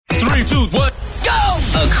3, 2, 1,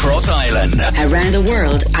 go! Across Ireland. Around the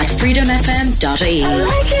world at freedomfm.ie. I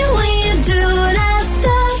like it when you do that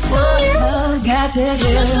stuff to me.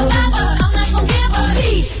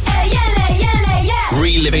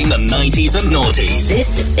 Reliving the 90s and noughties.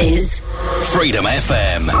 This is Freedom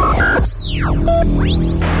FM.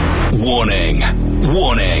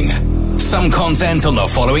 Warning. Some content on the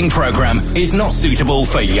following program is not suitable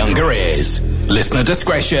for younger ears. Listener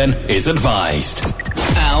discretion is advised.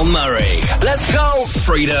 Al Murray. Let's go.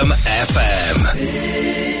 Freedom FM.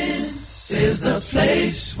 This is the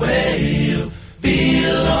place where you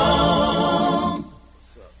belong.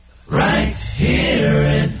 Right here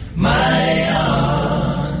in my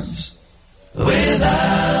arms.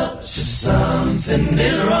 Without you, something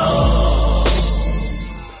is wrong.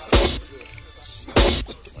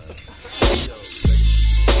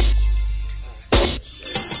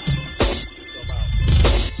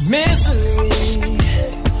 Misery,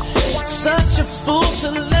 such a fool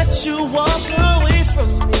to let you walk away from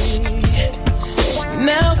me.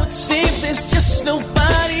 Now it seems there's just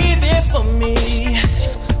nobody there for me.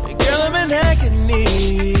 Girl, I'm in agony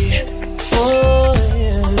for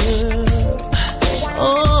you.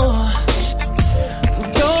 Oh,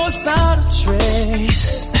 go without a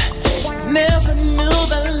trace. Never knew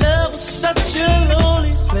that love was such a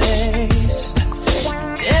lonely place.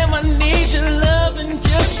 Damn, I need your love and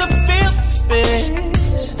just to feel the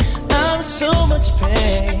space. I'm in so much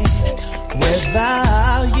pain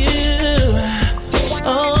without you.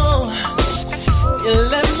 Oh, you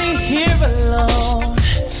left me here alone.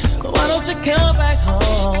 Why don't you come back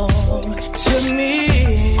home to me?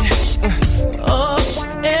 Oh,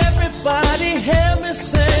 everybody help me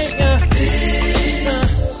sing.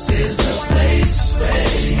 This is the place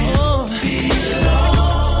where you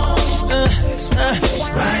belong.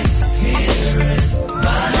 Right here in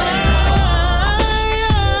my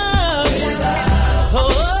arms.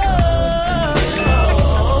 Without something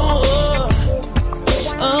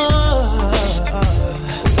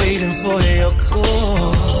waiting for your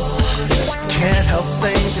call. Can't help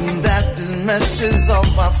thinking that this mess is all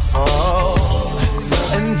my fault.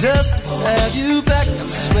 And just to have you back, I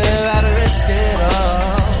swear I'd risk it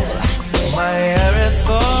all. My every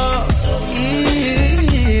thought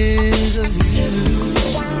is of you.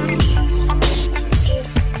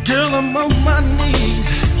 Girl, I'm on my knees,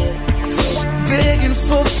 begging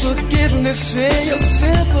for forgiveness and your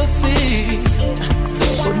sympathy.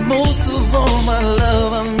 But most of all, my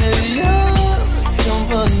love, I miss your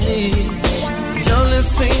company. The only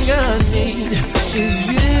thing I need is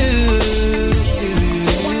you.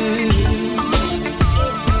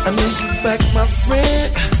 I need you back, my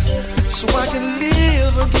friend, so I can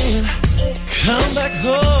live again. Come back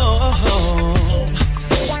home.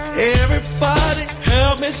 Everybody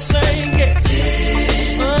help me sing it.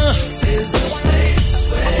 This is the place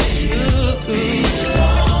where you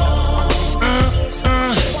belong.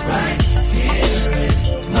 Right here in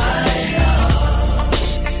my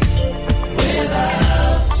arms.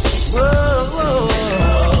 Without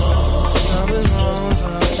something wrong,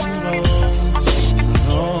 something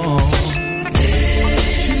wrong.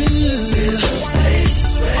 This is the place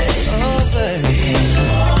where you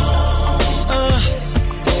belong.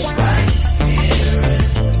 Right here in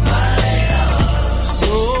my arms.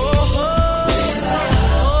 So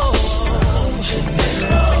without something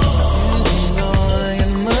wrong.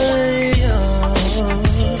 in my arms.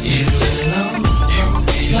 You belong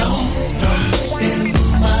in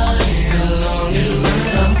my arms. You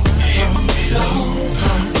belong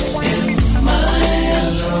in my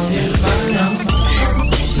arms. You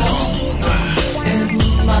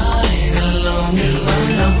belong in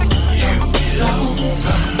my arms. You belong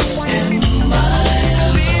in my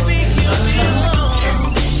arms. Baby, you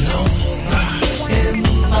belong In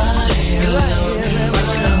my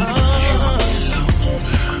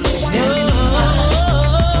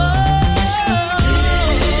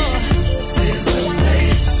This is the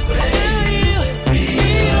place where you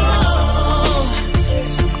belong.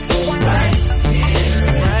 Right here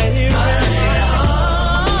in my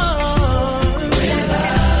arms.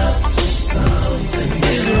 Without you, something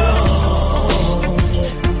is wrong.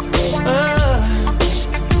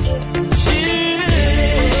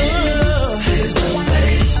 This is the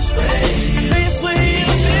place where you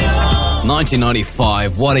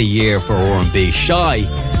 1995, what a year for R&B. Shy,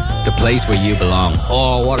 the place where you belong.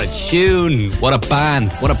 Oh, what a tune! What a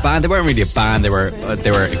band! What a band! They weren't really a band. They were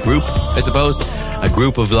a group, I suppose, a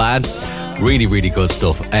group of lads. Really, really good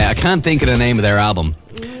stuff. I can't think of the name of their album.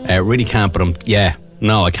 Really can't, but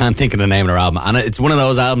No, I can't think of the name of their album. And it's one of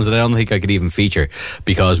those albums that I don't think I could even feature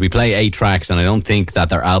because we play 8 tracks and I don't think that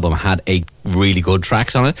their album had 8 really good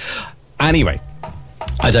tracks on it. Anyway,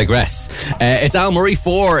 I digress. It's Al Murray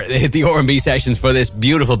for the R&B sessions for this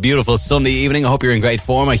beautiful, beautiful Sunday evening. I hope you're in great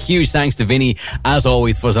form. A huge thanks to Vinny, as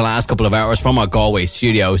always, for the last couple of hours from our Galway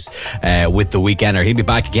studios with The Weekender. He'll be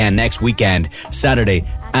back again next weekend, Saturday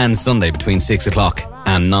and Sunday between 6 o'clock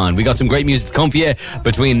and 9. We got some great music to come for you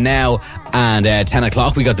between now and 10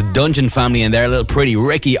 o'clock. We got the Dungeon Family and their little pretty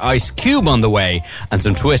Ricky Ice Cube on the way and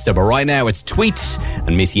some Twister. But right now it's Tweet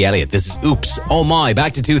and Missy Elliott. This is Oops, Oh My,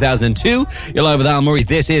 back to 2002. You're live with Al Murray.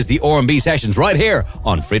 This is the R&B Sessions right here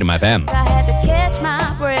on Freedom FM. I had to catch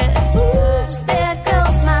my breath. Oops, there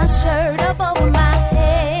goes my shirt up over my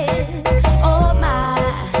head. Oh my.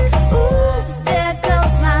 Oops, there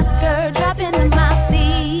goes my skirt dropping to my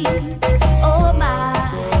feet. Oh my.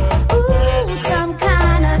 Ooh, some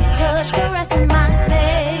kind of touch caressing my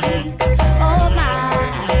legs. Oh my.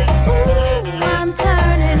 Ooh, I'm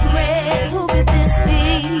turning red. Who could this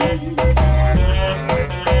be?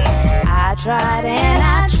 I tried and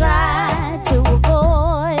I tried to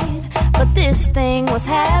avoid, but this thing was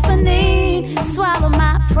happening. Swallow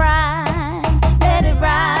my pride, let it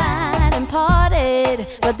ride and parted.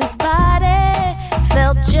 But this body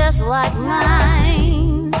felt just like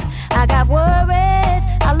mine. I got worried,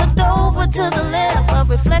 I looked over to the left, a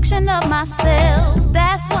reflection of myself.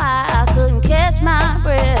 That's why I couldn't catch my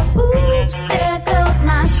breath. Oops, there goes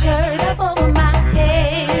my shirt up over my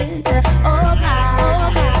head. Oh my,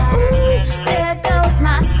 oh my. Oops, there goes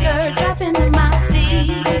my skirt dropping to my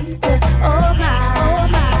feet. Oh my, oh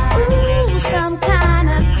my. Ooh, some kind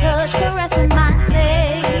of touch caressing my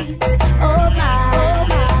legs. Oh my, oh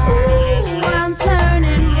my. Ooh, I'm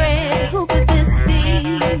turning red. Who could this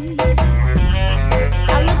be?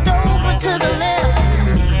 I looked over to the left.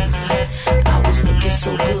 I was looking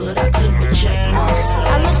so good I couldn't reject myself.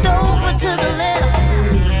 I looked over to the left.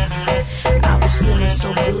 I was feeling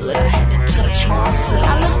so good I had to touch myself.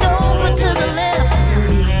 I looked over to the left.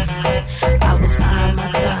 I was eyeing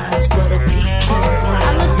my thighs, but a pecan brown. I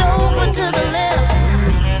looked over to the left.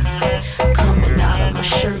 Coming out of my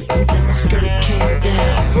shirt and then my skirt came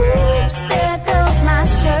down. Oops, there goes my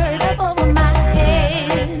shirt up over my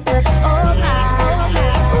head. Oh my, oh my.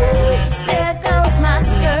 Oops, there goes my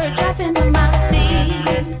skirt dropping to my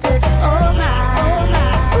feet. Oh my, oh my.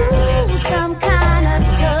 Ooh, some kind of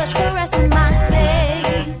touch caressing my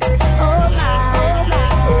legs. Oh my, oh my.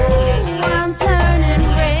 Ooh, I'm turning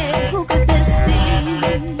red. Who could this be?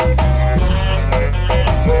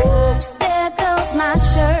 Oops, there goes my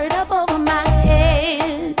shirt up over my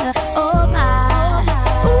head. Oh my.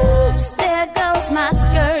 Oops, there goes my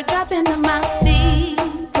skirt dropping to my feet.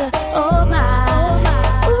 Oh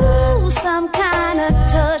my. Ooh, some kind of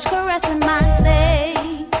touch caressing my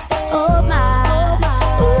legs. Oh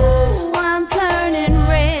my. Ooh, I'm turning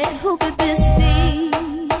red. Who could this be?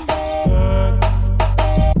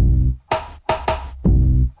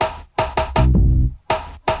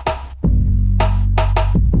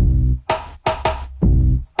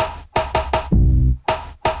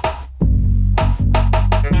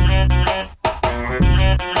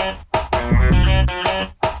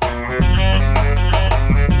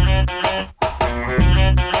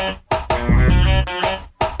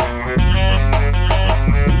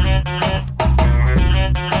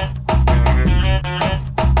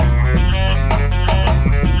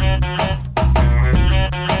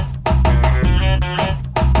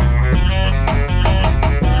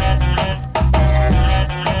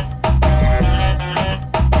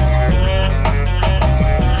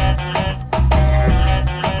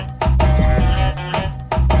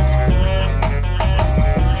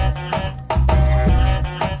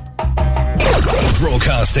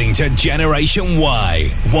 Broadcasting to Generation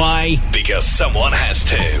Y. Why? Because someone has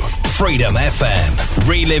to. Freedom FM,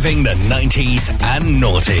 reliving the 90s and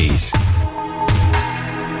noughties.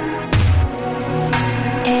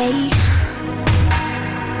 Hey.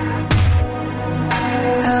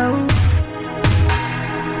 Oh.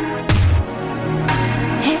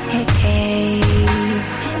 Hey, hey, hey.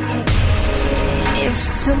 If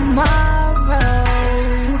tomorrow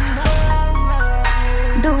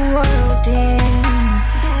the world ends,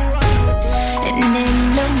 and in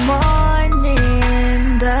the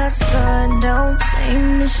morning the sun don't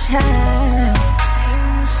seem to shine,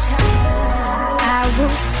 I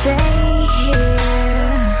will stay here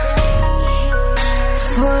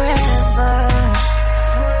forever,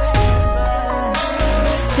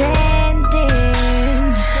 standing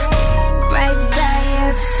right by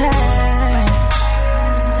your side.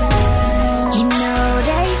 You know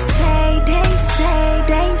they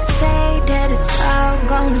say that it's all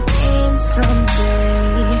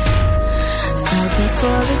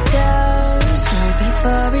before it does, right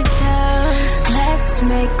before it does, let's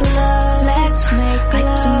make love, let's make like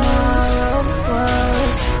love. Tomorrow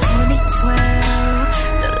was 2012,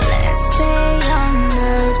 the last day on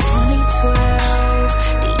earth. 2012,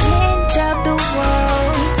 the end of the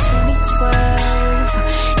world. 2012,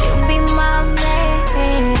 you'll be my man,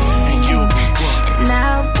 and you'll be what? And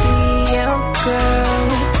I'll be your girl.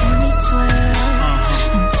 2012,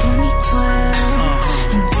 and 2012,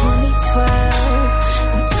 and 2012,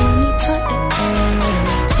 and 2012.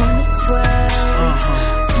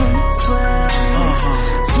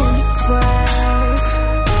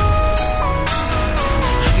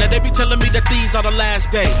 Now they be telling me that these are the last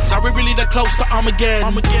days. Are we really that close to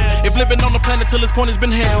Armageddon? If living on the planet till this point has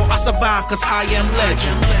been hell, I survive cause I am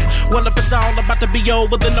legend. Well, if it's all about to be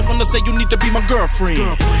over, then I wanna say you need to be my girlfriend.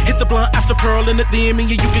 Hit the blunt after pearl in it, then me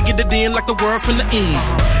and you can get it in like the world from the end.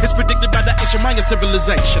 It's predicted by the ancient Mayan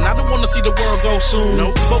civilization. I don't wanna see the world go soon,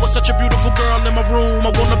 but with such a beautiful girl in my room, I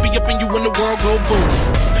wanna be up in you when the world go boom.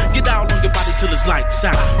 Get out on your body till it's lights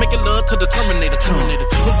out. Making love till the Terminator come.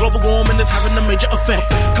 When global warming is having a major effect.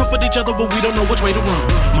 Comfort each other, but we don't know which way to run.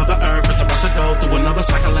 Mother Earth is about to go through another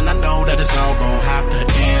cycle, and I know that it's all gonna have to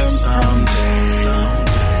end someday.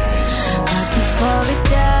 But before it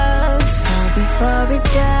does, so before it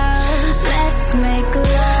does, let's make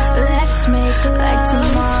love, let's make love. Like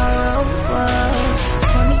tomorrow was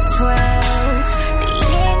 2012, the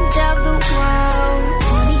end of the world.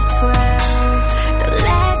 2012, the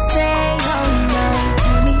last day on earth.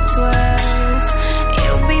 2012,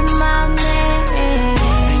 you'll be my man.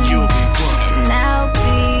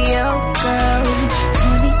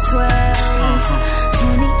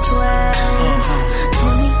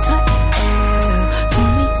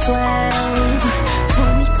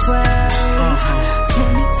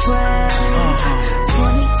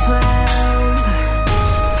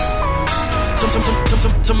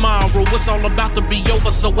 Tomorrow it's all about to be over,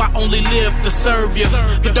 so I only live to serve you.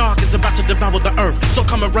 The dark is about to devour the earth, so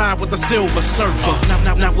come and ride with the Silver Surfer.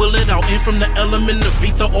 Now will it all end from the element of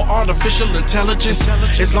ether or artificial intelligence?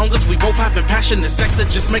 As long as we both having passionate sex, it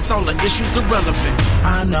just makes all the issues irrelevant.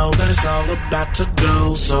 I know that it's all about to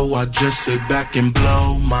go, so I just sit back and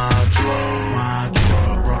blow my drum.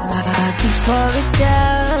 But before it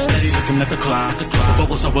does, steady looking at the clock. Before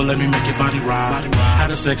it's over, let me make your body rock.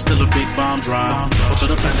 Had a sex till a big bomb drop, or till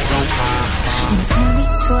the planet go pop. In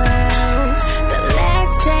 2012, the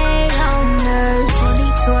last day on earth.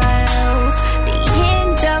 2012, the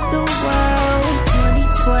end of the world.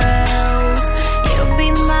 2012, you'll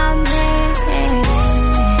be my man,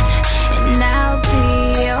 and I'll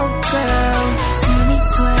be your girl.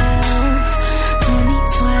 2012,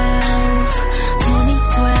 2012,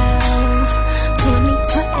 2012,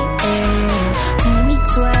 2012,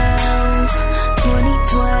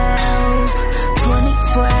 2012,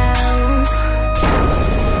 2012.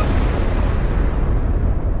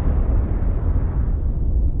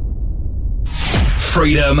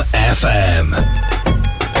 Freedom FM.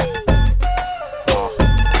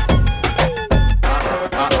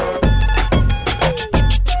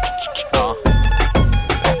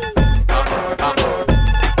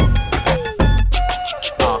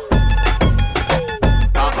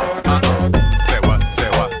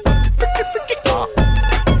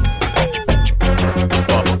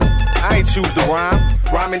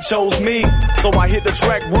 Chose me, so I hit the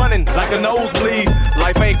track running like a nosebleed.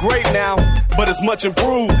 Life ain't great now, but it's much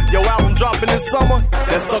improved. Your album dropping this summer,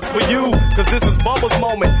 that sucks for you, cause this is Bubba's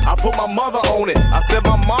moment. I put my mother on it, I said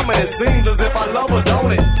my mama, and it seems as if I love her,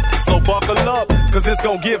 don't it? So buckle up, cause it's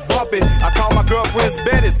gonna get bumpy. I call my girlfriends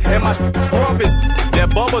Bettis, and my grumpus. That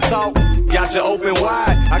Bubba talk got you open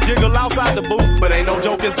wide. I giggle outside the booth, but ain't no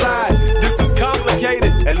joke inside. This is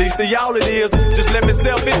complicated, at least to y'all it is. Just let me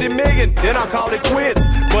sell 50 million, then I'll call it quits.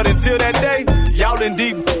 But until that day, y'all in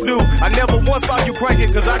deep do. I never once saw you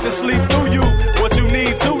cranking, cause I just sleep through you. What you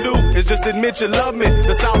need to do is just admit you love me.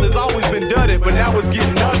 The South has always been dirty, but now it's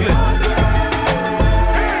getting ugly.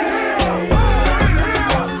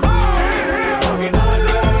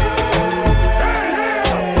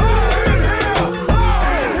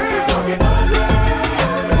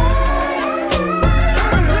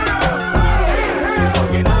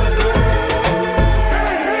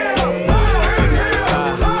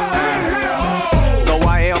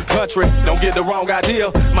 Don't get the wrong idea.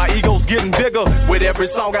 My ego's getting bigger with every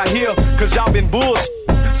song I hear. Cause y'all been bullshit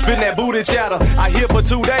spin that booty chatter. I here for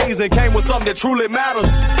 2 days and came with something that truly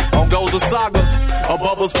matters. On goes the saga, a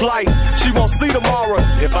Bubba's plight. She won't see tomorrow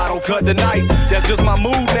if I don't cut tonight. That's just my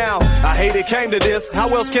mood now. I hate it came to this. How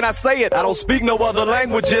else can I say it? I don't speak no other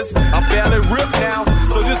languages. I'm fairly ripped now,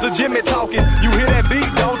 so this the Jimmy talking. You hear that beat,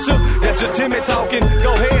 don't you? That's just Timmy talking.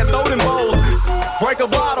 Go ahead, throw them bowls, break a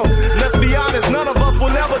bottle. Let's be honest, none of us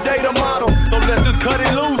will ever date a model. So let's just cut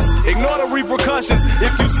it loose, ignore the repercussions.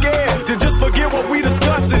 If you scared, then just forget what we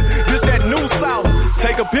discussing. This that new South,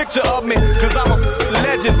 take a picture of me, cause I'm a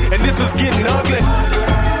legend, and this is getting ugly.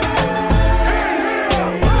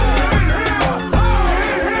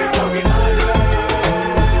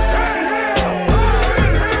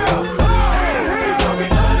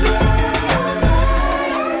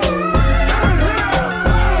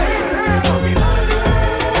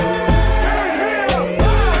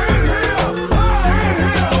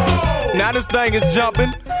 This thing is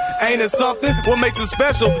jumping, ain't it something? What makes it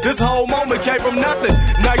special? This whole moment came from nothing.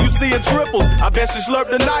 Now you seeing triples, I bet she slurped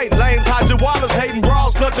tonight. Lames, hide your wallets, hating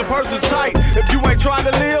bras, clutching purses tight. If you ain't trying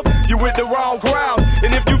to live, you with the wrong crowd.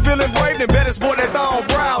 And if you feeling brave, then better sport that thong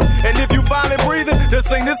proud. And if you finally breathing, then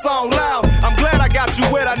sing this song loud. I'm glad I got you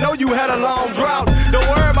wet, I know you had a long drought. Don't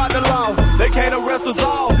worry about the law, they can't arrest us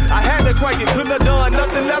all. I had to crank it, couldn't have done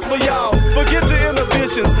nothing less for y'all. Forget your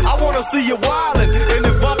inhibitions, I wanna see you wildin'. And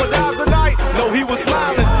if Bubba dies tonight, no, he was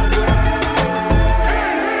smiling.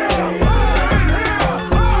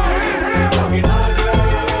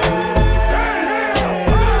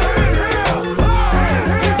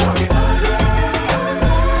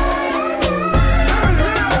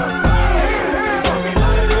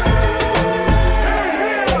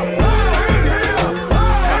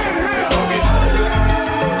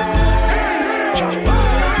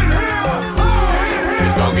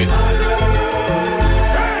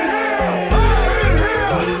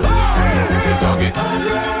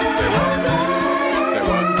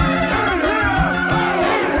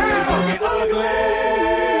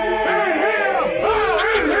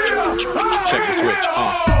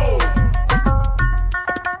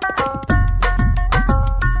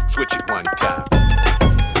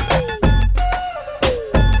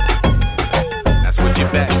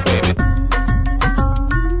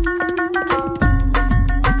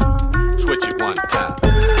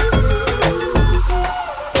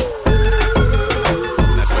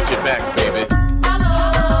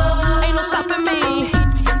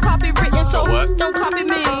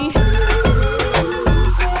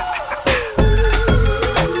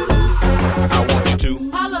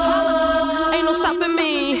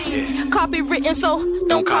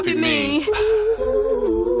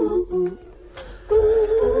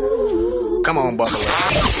 Come on, Buffalo.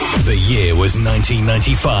 The year was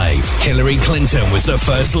 1995. Hillary Clinton was the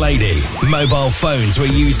First Lady. Mobile phones were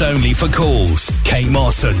used only for calls. Kate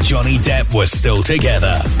Moss and Johnny Depp were still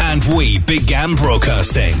together. And we began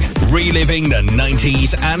broadcasting, reliving the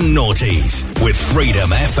 90s and noughties with Freedom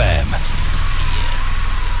FM.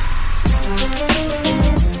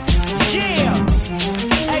 Yeah!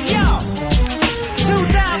 Hey, yo!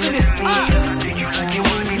 2000 is us!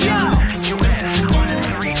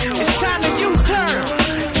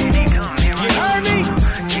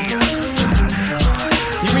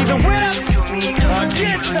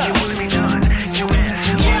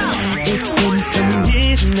 Some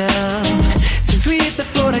years now since we hit the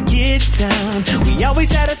floor to get down. We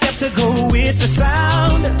always had a step to go with the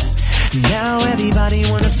sound. Now everybody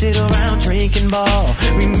wanna sit around drinking ball.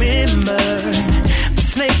 Remember the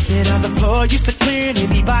snake on the floor used to clear and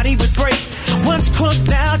everybody would break. Once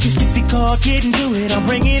crunked out used to be called getting to it. I'm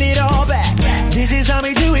bringing it all back. This is how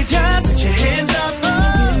we do it. Just put your hands up,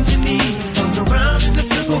 bend your knees, bounce around in the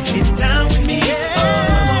circle, get down with me.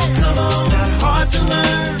 Yeah. Come on, it's not hard to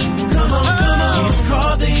learn. Come on. It's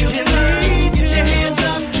called the U-turn. Get your hands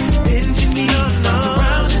up, bend your knees, bounce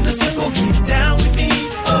around in the circle, get down with me.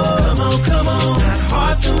 Come on. It's not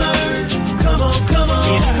hard to learn. Come on.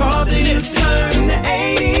 It's called the U-turn. In the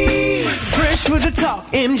 80s, fresh with the talk.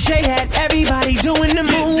 MJ had everybody doing the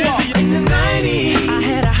moonwalk. In the 90s, I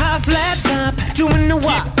had a high flat top, doing the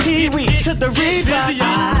walk. Pee-wee to the Reebok.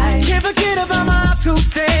 I can't forget about my high school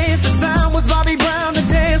days. The sound was Bobby Brown, the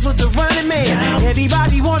dance was the Running Man.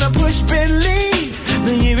 Everybody wanna push Bentleys.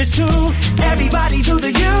 The year is two, everybody do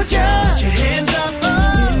the U-turn. Put your hands up,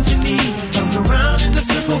 bend your knees, bounce around in the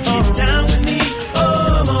circle, get down with me.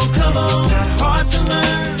 Come on. It's not hard to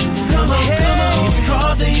learn. Come on. It's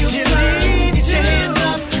called the U-turn. Get your hands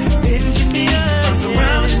up, bend your knees, bounce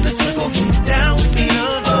around in the circle, get down with me.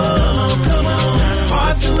 Come on. It's not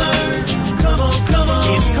hard to learn. Come on.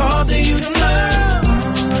 It's called the U-turn.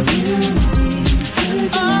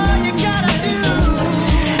 All you gotta do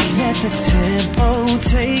the tempo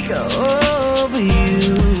take over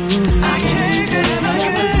you. I can't have a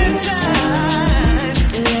good time.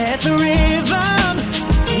 Let the rhythm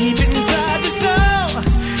deep inside your soul,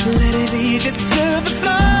 let it lead you to the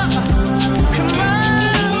floor. Come on,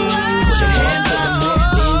 put your hands up,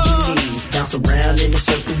 bend your knees, bounce around in a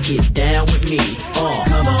circle, get down with me.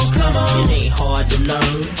 Come on, come on, it ain't hard to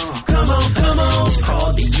learn. Come on, come on, it's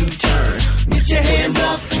called the U-turn. Get your hands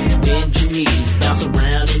up, bend your knees, bounce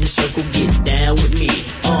around in a circle, get down with me.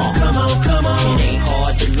 Come on, come on, it ain't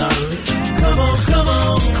hard to learn. Come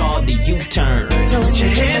on, it's called the U-turn. Put your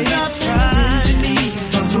hands up, bend your knees,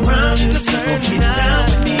 bounce around in a circle, get down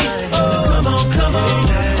with me. Come on, it's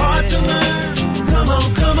not hard to learn.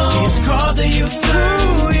 Come on, it's called the U-turn.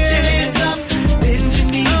 Put your hands up, bend your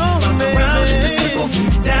knees, bounce around in a circle,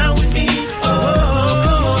 get down with me.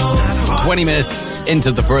 20 minutes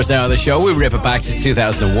into the first hour of the show, we rip it back to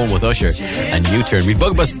 2001 with Usher and U-Turn. We'd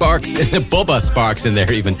Bubba Sparks in there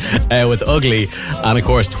even with Ugly, and of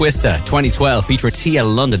course Twista 2012 feature Tia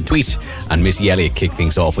London, Tweet, and Missy Elliott kick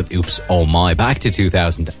things off with Oops Oh My, back to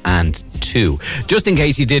 2002. Just in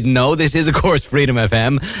case you didn't know, this is of course Freedom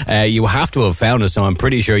FM. You have to have found us, so I'm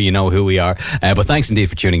pretty sure you know who we are, but thanks indeed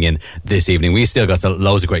for tuning in this evening. We still got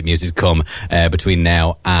loads of great music to come between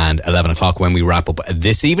now and 11 o'clock when we wrap up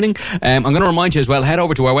this evening. I'm going to remind you as well, head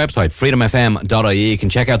over to our website, freedomfm.ie. You can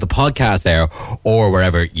check out the podcast there, or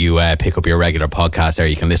wherever you pick up your regular podcast there.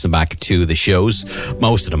 You can listen back to the shows.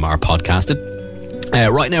 Most of them are podcasted.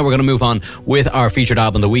 Right now we're going to move on with our featured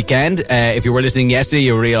album, The Weekend. If you were listening yesterday,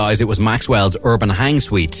 you realise it was Maxwell's Urban Hang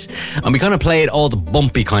Suite. And we kind of played all the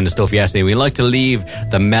bumpy kind of stuff yesterday. We like to leave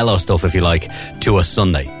the mellow stuff, if you like, to a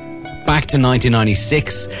Sunday. Back to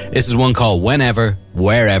 1996. This is one called Whenever,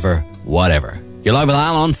 Wherever, Whatever. You're live with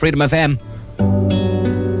Al on Freedom FM.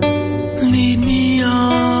 Lead me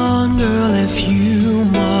on, girl, if you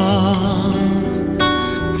must.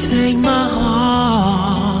 Take my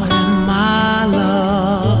heart and my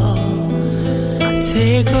love.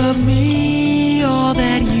 Take of me all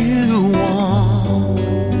that you want.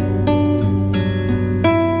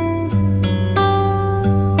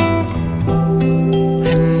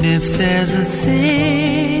 And if there's a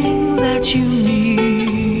thing that you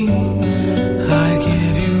need, I'd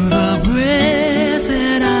give you the breath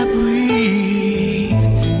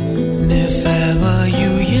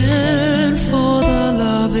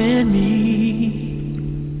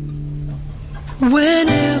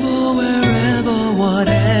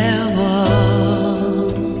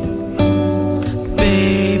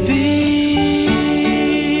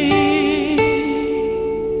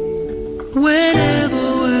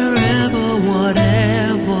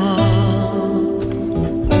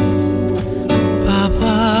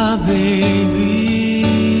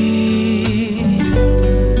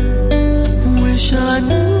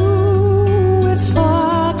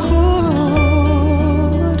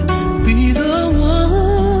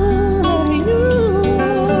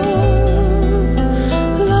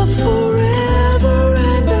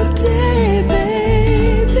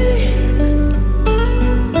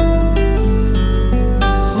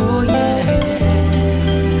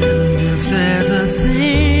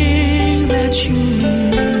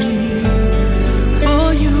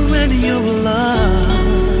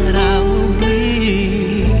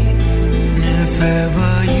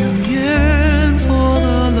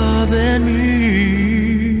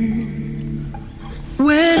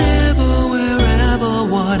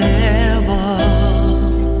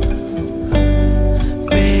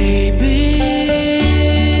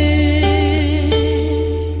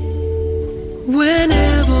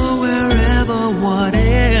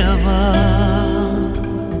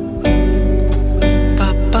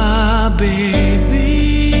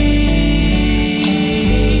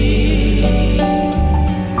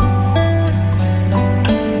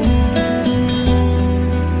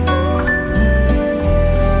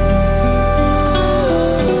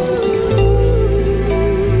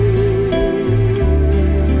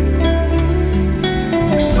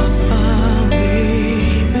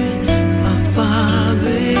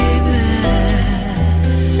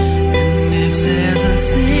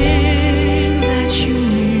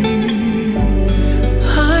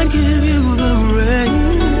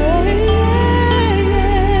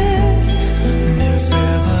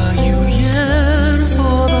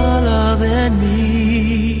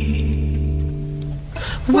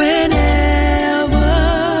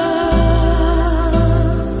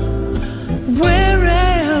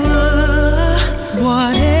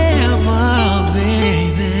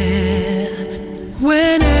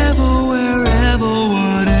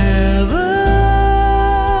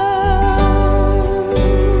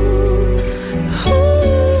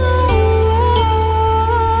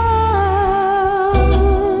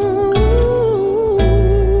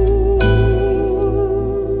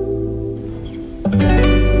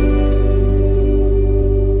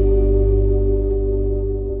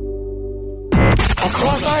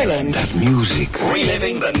Island. That music.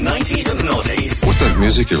 Reliving the 90s and noughties. What's that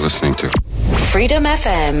music you're listening to? Freedom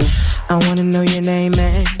FM. I wanna know your name,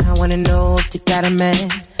 man. I wanna know if you got a man.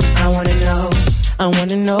 I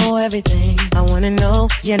wanna know everything. I wanna know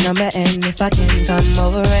your number and if I can come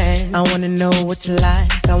over and I wanna know what you like.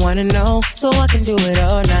 I wanna know so I can do it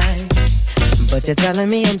all night. But you're telling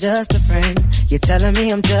me I'm just a friend. You're telling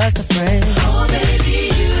me I'm just a friend. Oh baby,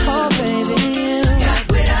 you got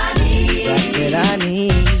what I need. Got what I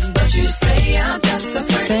need. But you say I'm just a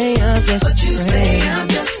friend. Say I'm just but a you friend. say I'm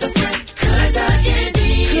just a friend. 'Cause I can be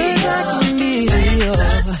your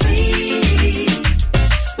fantasy.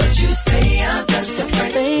 But you say I'm just a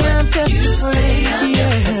friend. Say I'm just you a friend. Say I'm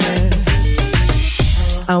just a friend.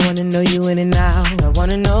 I wanna know you in and out. I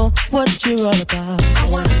wanna know what you're all about. I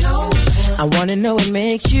wanna know. I wanna know what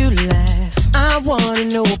makes you laugh. I wanna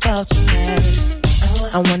know about your past.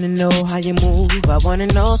 I wanna know how you move. I wanna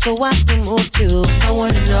know so I can move too. I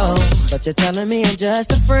wanna know, but you're telling me I'm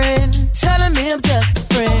just a friend. Telling me I'm just a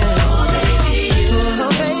friend. Oh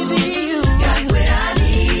baby, you got what I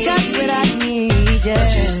need. Got what I need, yeah.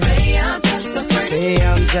 But you say I'm just a friend. Say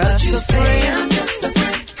I'm just but you a say friend. I'm just a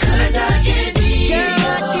friend. 'Cause I can be Girl,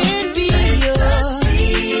 I can be your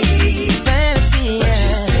fantasy. But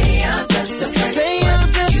you say I'm just a friend. Say I'm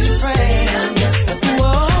just you a friend. Say I'm just a friend.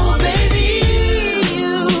 Whoa, baby,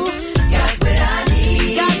 you got what I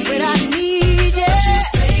need. got what I need, yeah. But you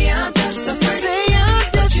say I'm just a friend. Say I'm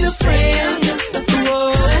just a friend. I'm just a friend.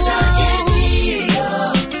 Whoa. 'Cause I can be your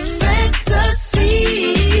Fantasy,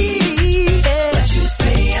 yeah. But you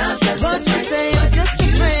say I'm just But a you friend. say I'm just a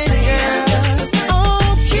friend, girl. Oh,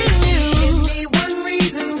 can you give me one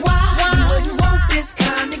reason why you wouldn't want this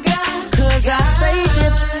kind of guy? 'Cause I stay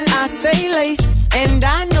dipped, I stay laced, and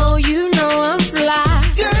I know you know I'm fly.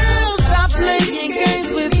 Girl, stop playing games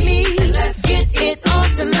with me. Let's get It on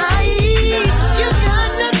tonight. You got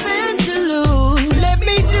nothing to lose. Let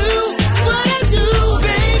me do what I do,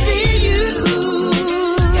 baby. You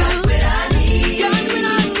got what I need. got what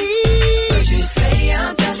I need. But you say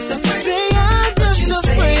I'm just a friend. Say I'm just you a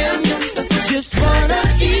say friend. I'm just a friend. Just wanna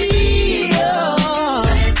be your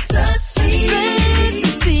fantasy.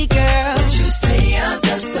 fantasy, girl. But you say I'm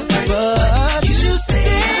just a friend. But you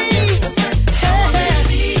say,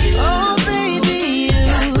 oh baby, you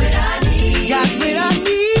got what I need. got what I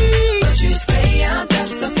need. But you say I'm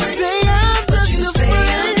just a friend. Say I'm just you a say friend.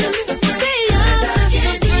 I'm just a friend. Say I'm just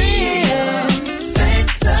a friend.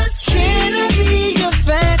 Fantasy. Can I be your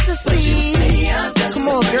fantasy? But you say I'm just Come a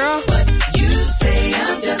on, friend. girl. But you say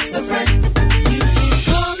I'm just a friend. You can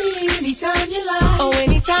call me anytime you like. Oh,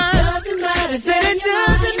 anytime. Doesn't matter. Said it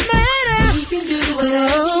doesn't matter. We can do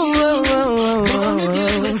whatever you wanna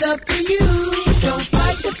do. It's up to you. Don't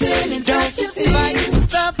fight the feeling. Don't you fight the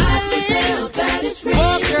I can tell that it's real.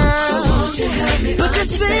 Oh, girl. So won't you help me? But you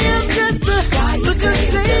say I'm just a, Why you but you say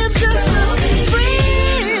say I'm just a friend.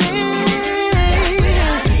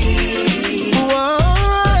 Whoa.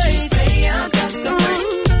 say I'm just a friend.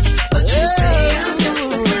 But you say I'm just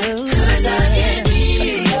a friend. 'Cause I can be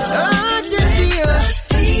your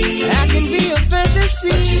I can be your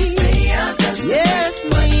fantasy. say I'm just a Yes,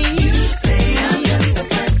 me. You say I'm just a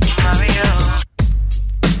friend.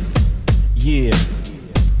 Yeah.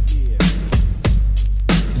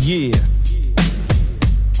 Yeah.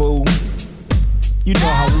 Fool. You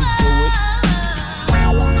know how we do it.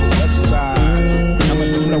 West side.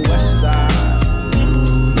 Coming from the west side.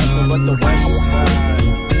 Nothing but the west side.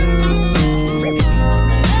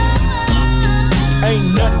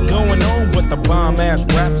 Ain't nothing going on but the bomb-ass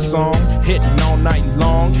rap song. Hitting all night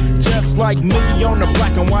long. Just like me on the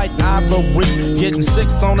black and white ivory. Getting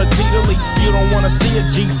 6 on a T-Lee. You don't wanna see a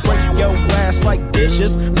G break your ass like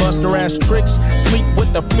dishes. Bust her ass tricks. Sleep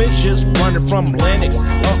with the fishes. Running from Lennox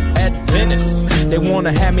up at Venice. They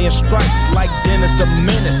wanna have me in stripes like Dennis the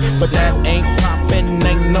Menace. But that ain't poppin',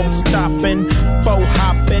 ain't no stopping. Faux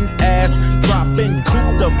hopping, ass dropping.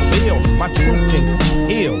 Cool the bill. My truth can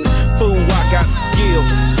kill. Fool, I got skills.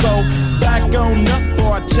 So back on up,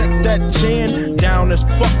 boy, check that chin. Down as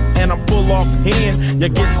fuck, and I'm full off hand. You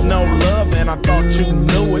gets no love, and I thought you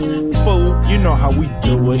knew it. Fool, you know how we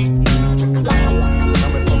do it.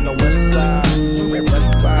 Coming from the west side,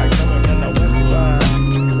 west side, coming from the west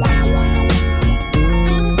side.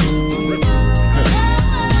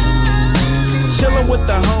 Chillin' with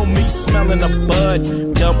the homies, smelling the bud.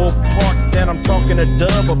 Double park, then I'm talking to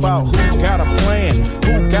Dub about who got a plan,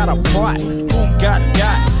 who got a plot, who got,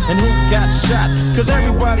 and who got shot. Cause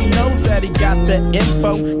everybody knows that he got the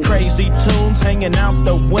info. Crazy tunes hanging out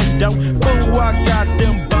the window. Fool, I got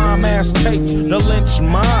them bomb ass tapes, the lynch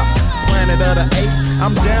mob. planet of the apes.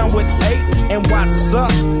 I'm down with 8 and what's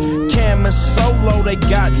up? Cam and Solo, they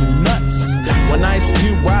got nuts. When Ice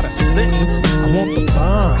Cube write a sentence, I want the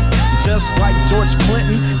bomb. Just like George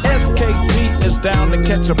Clinton, SKP is down to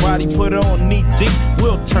catch a body, put on knee deep.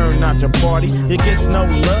 We'll turn out your party. It gets no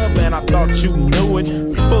love, and I thought you knew it.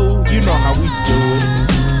 Fool, you know how we do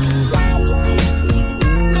it.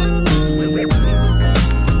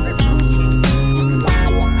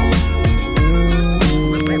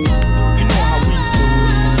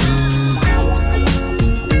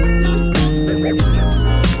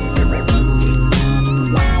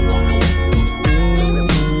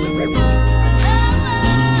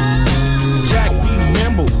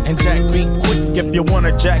 If you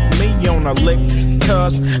wanna jack me on a lick,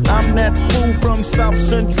 cause I'm that fool from South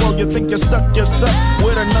Central. You think you stuck yourself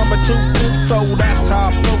with a number 2 pin, so that's how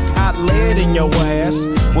I poke hot lead in your ass.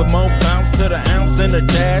 With more bounce to the ounce in the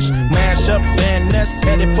dash. Mash up Van Ness,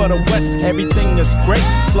 headed for the west. Everything is great.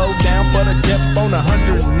 Slow down for the depth on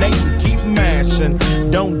 108 and keep mashing.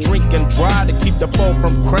 Don't drink and drive to keep the foe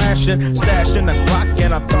from crashing. Stashing the clock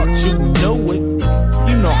and I thought you knew it.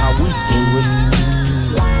 You know how we do it.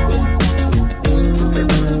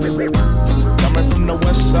 From the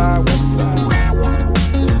west side, west side.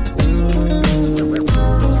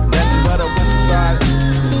 Nothing but a west side.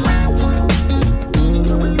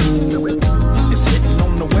 It's hitting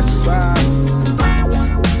on the west side.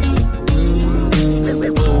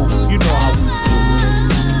 Ooh, you know how we do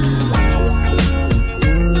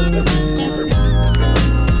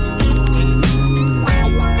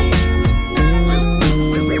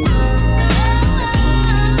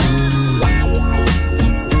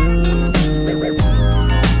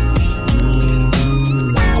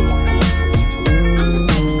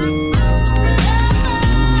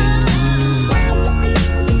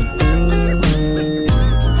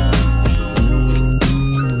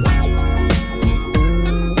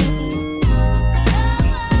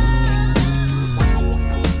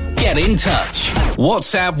Get in touch.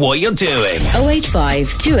 WhatsApp what you're doing.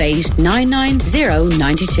 085 28 990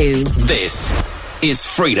 92. This is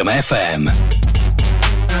Freedom FM.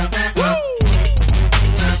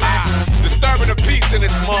 Disturbing the peace in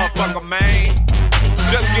this motherfucker, man.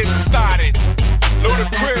 Just getting started.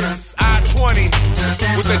 Ludacris, I-20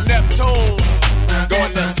 with the Neptunes.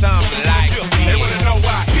 Going to something like they wanna know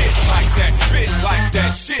why I hit like that, spit like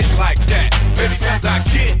that, shit like that. Maybe cause I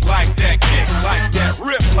get like that, kick like that,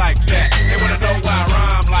 rip like that. They wanna know why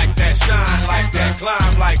I rhyme like that, shine like that,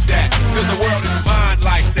 climb like that. Cause the world is mine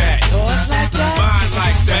like that. Yours like that? Mine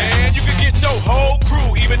like that. And you can get your whole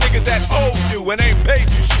crew, even niggas that owe you and ain't paid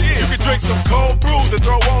you shit. You can drink some cold brews and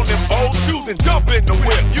throw on them old shoes and jump in the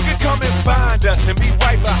whip. You can come and find us and be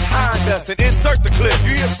right behind us and insert the clip.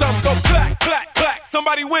 You hear something go clack, clack, clack.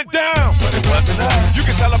 Somebody went down, but it wasn't us. You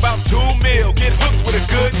can sell about 2 mil, get hooked with a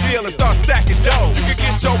good deal and start stacking dough. You can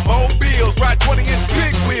get your mobiles, ride 20-inch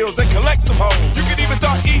big wheels and collect some hoes. You can even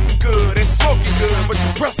start eating good and smoking good, but you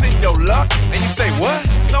pressing your luck and you say, what?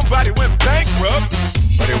 Somebody went bankrupt,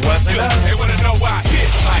 but it wasn't us. They wanna know why I hit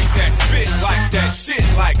like that, spit like that, shit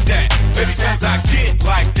like that. Maybe cause I get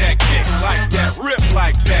like that, kick like that, rip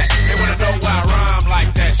like that. They wanna know why I rhyme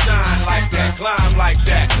like that, shine like that, climb like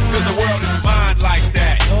that. Cause the world is mine like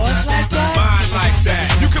that. Yours like that? Mine like that.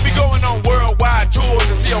 You could be going on worldwide tours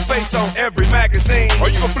and see your face on every magazine. Or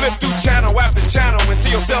you can flip through channel after channel and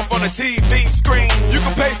see yourself on a TV screen. You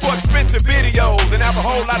can pay for expensive videos and have a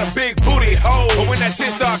whole lot of big booty hoes. But when that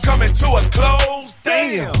shit start coming to a close,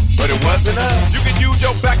 damn, but it wasn't us. You can use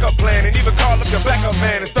your backup plan and even call up your backup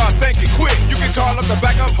man and start thinking quick. You can call up the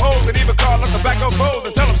backup hoes and even call up the backup hoes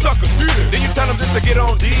and tell them sucker, yeah. Then you tell them just to get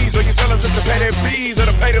on D's, or you tell them just to pay their fees or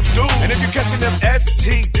to pay them dues. And if you're catching them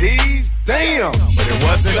STDs, damn, but it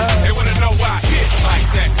wasn't us. They wanna know why I hit like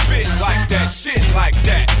that, spit like that, shit like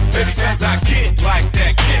that. Maybe cause I get like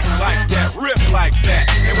that, kick like that, rip like that.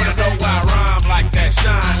 They wanna know why I rhyme like that,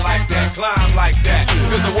 shine like that, climb like that.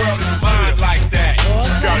 Cause the world is mine like that.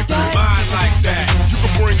 Like that? Mine like that. You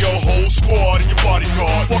can bring your whole squad and your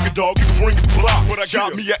bodyguard. Fuck it, dog, you can bring your block. But I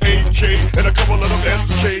got me an AK and a couple of them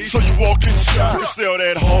SKs. So you walk in shot and sell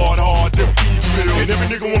that hard, them E-bills. And every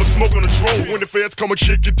nigga wanna smoke on the drove. When the feds come and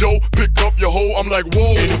kick your dough, pick up your hoe, I'm like,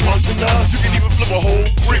 whoa. And it wasn't us. You can even flip a whole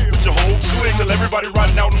brick with your whole clique. Tell everybody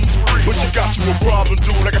riding out on the spree. But you got you a problem,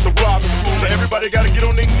 dude. I got the robbing crew. So everybody gotta get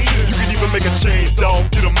on their knees. You can even make a change,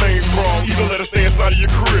 dog. Get a main brawl. Even let her stay inside of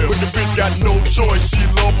your crib. But the bitch got no choice. She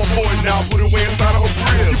love my voice. Now I put it way inside of her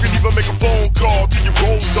grill. You can even make a phone call to your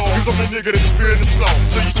road dog. Cause I'm the nigga that you fear in the south.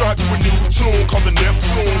 So you try to a new tune called the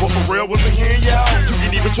Neptune. But for real, wasn't hearing y'all. You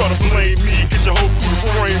can even try to blame me. Get your whole crew to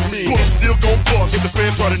frame me. But I'm still gon' bust if the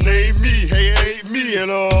fans try to name me. Hey, it ain't me. and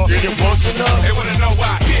get it once enough. They wanna know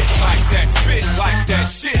why I hit like that, spit like that,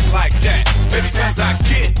 shit like that. Maybe cause I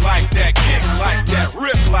get like that, kick like that,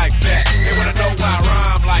 rip like that. They wanna know why I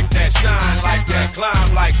rhyme like that, shine like that,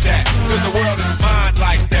 climb like that. Cause the world is mine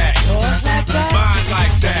like that, Yours like that. mine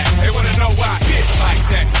like that. They wanna know why I hit like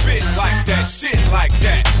that, spit like that, shit like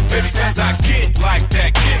that. Maybe cause I get like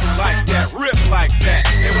that, kick like that, rip like that.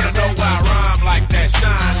 They wanna know why I rhyme like that,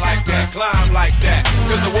 shine like that, climb like that.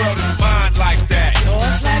 Cause the world is mine like that,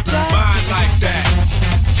 Yours like that. mine like that.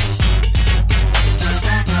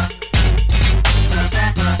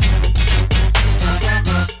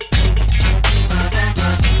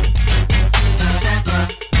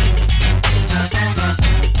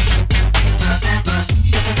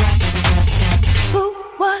 Who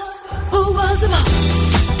was the boss?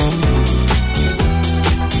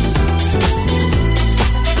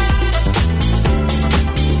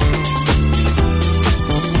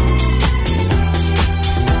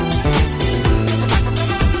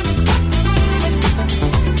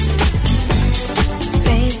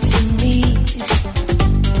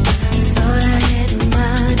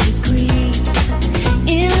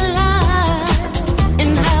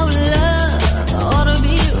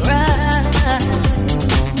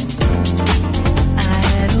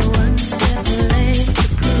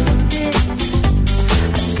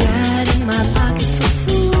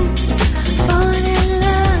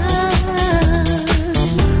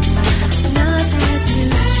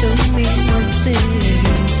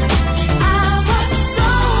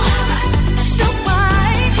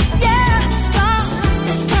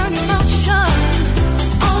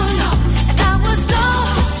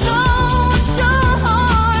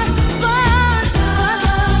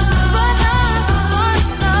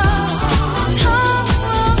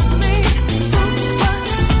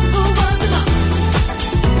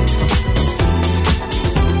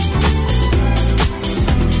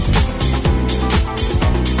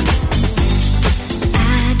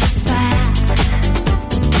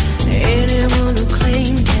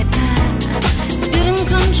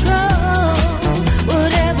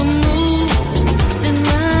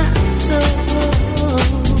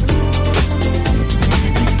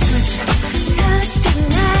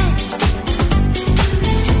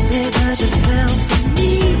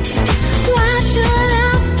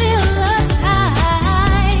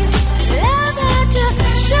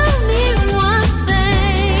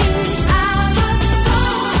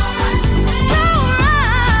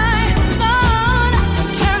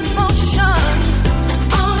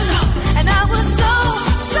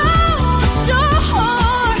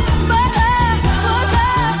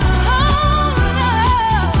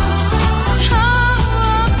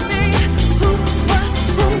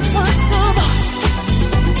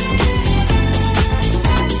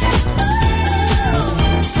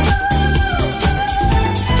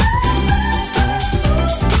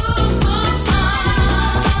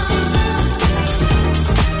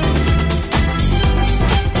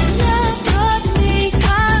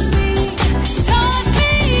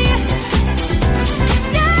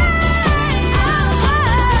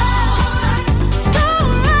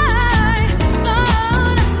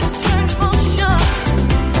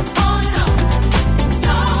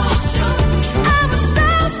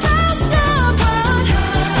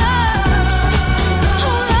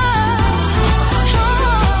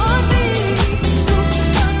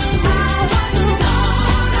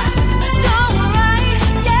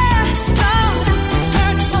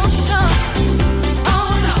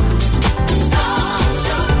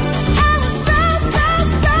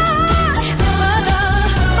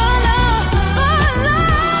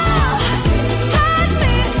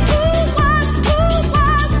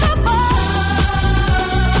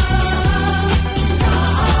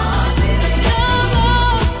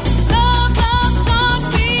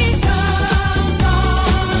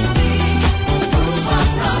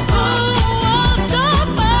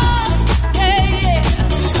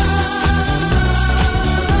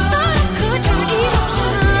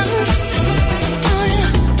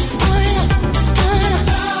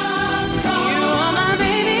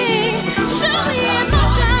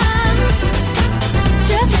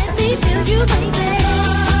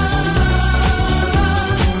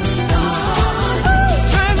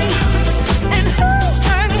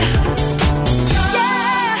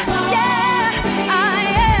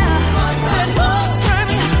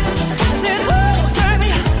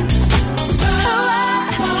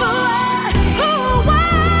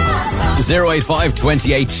 / 085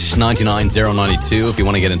 28 99 092. If you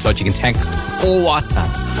want to get in touch, you can text or WhatsApp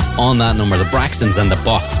on that number. The Braxtons and the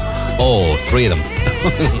Boss. Oh, three of them.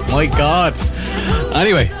 My God.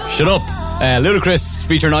 Anyway, shut up. Ludacris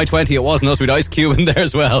featuring I-20. It wasn't us with Ice Cube in there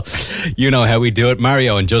as well. You know how we do it.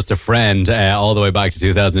 Mario and Just a Friend, all the way back to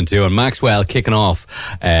 2002. And Maxwell kicking off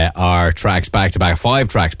our tracks back to back, 5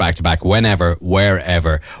 tracks back to back, whenever,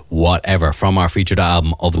 wherever, whatever, from our featured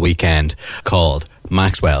album of the weekend called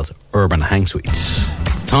Maxwell's Urban Hang Suites.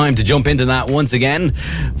 It's time to jump into that once again,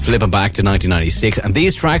 flipping back to 1996. And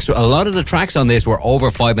these tracks, a lot of the tracks on this were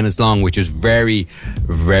over 5 minutes long, which is very,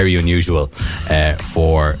 very unusual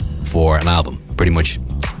for an album. Pretty much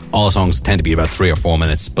all songs tend to be about 3 or 4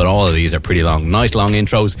 minutes, but all of these are pretty long. Nice long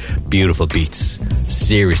intros, beautiful beats,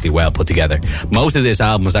 seriously well put together. Most of this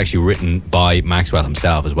album was actually written by Maxwell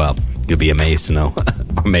himself as well. You'll be amazed to know.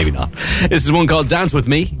 Or maybe not. This is one called Dance With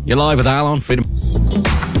Me. You're live with Al on Freedom.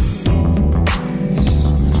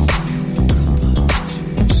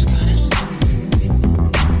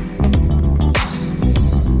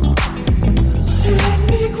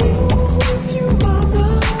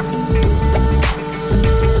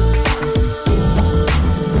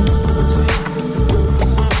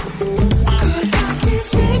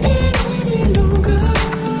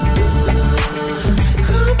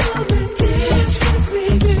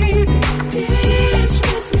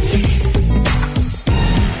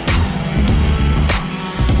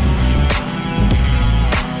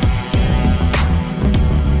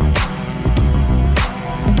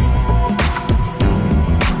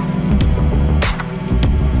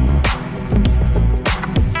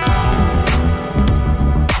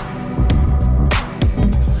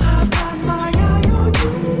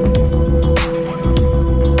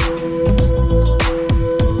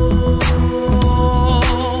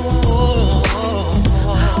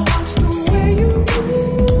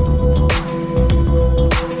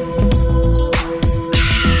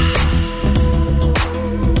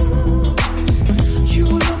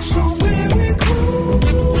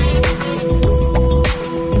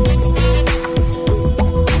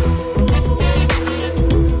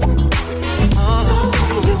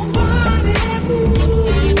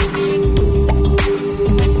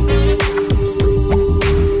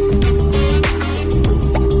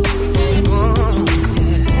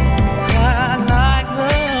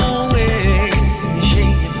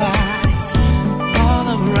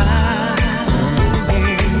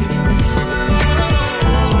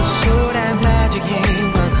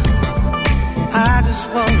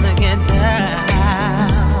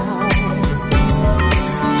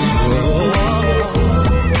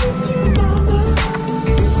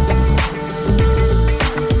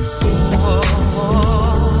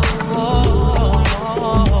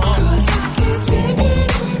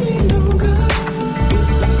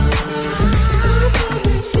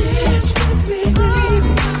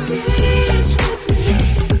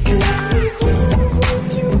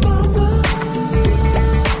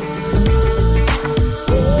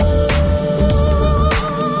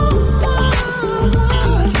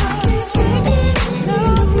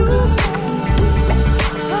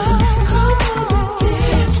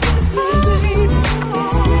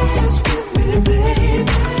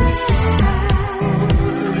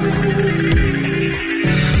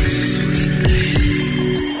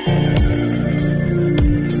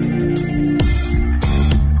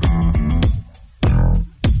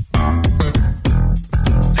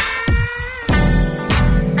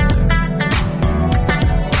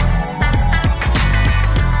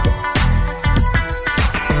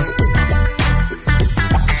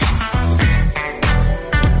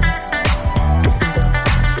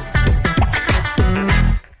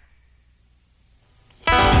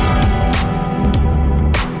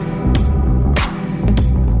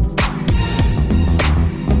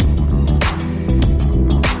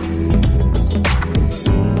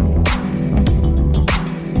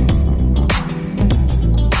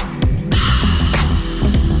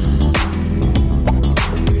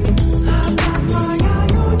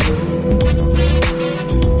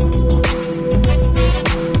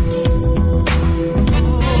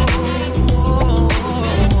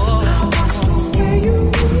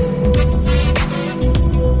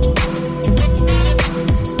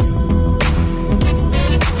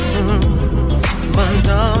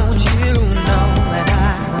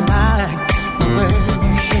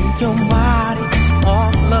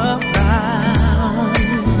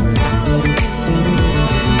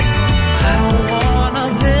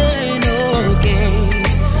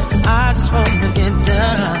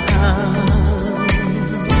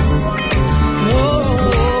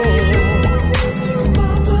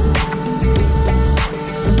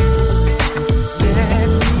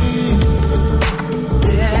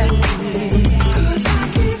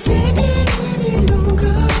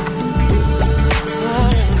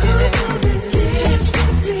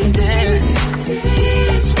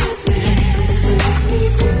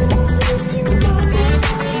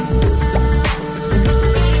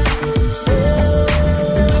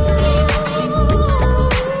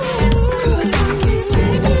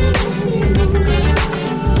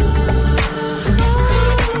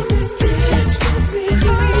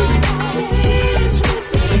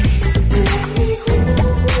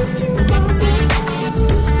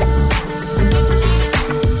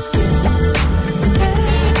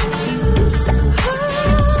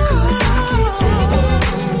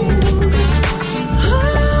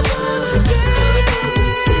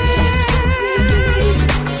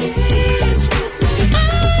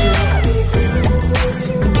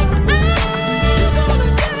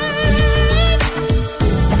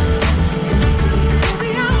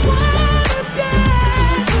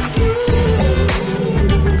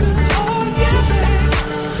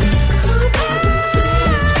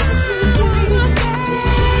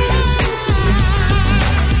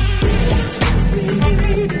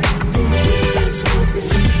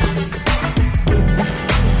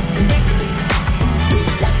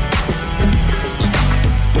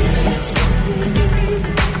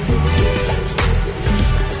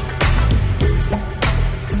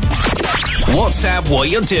 WhatsApp what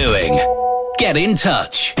you're doing. Get in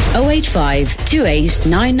touch. 085 28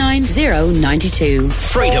 990 92.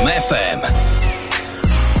 Freedom FM.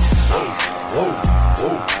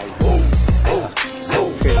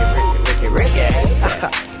 Pretty reggae.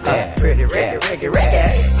 Pretty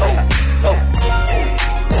reggae.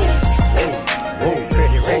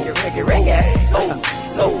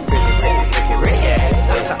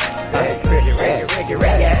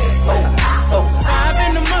 Five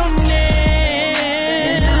in the morning,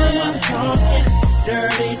 I'm talking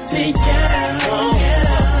dirty to you.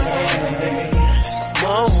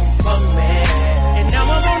 Won't for me. And now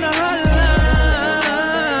I'm on the hotline.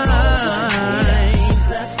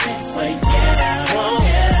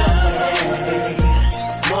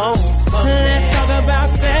 Let's talk about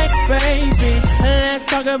sex, baby. Let's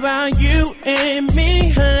talk about you and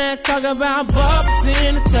me. Let's talk about bubbles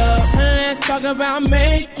in the tub. Let's talk about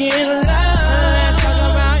making love. Let's talk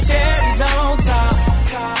about cherries on top.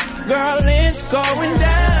 Girl, it's going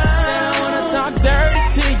down. I wanna talk dirty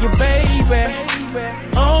to you, baby.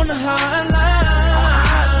 On the hotline.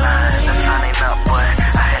 The sun ain't up, but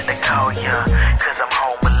I had to call ya. Cause I'm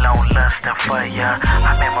home alone, lusting for ya.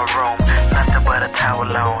 I'm in my room, nothing but a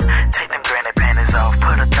towel on. Take them granny panties off,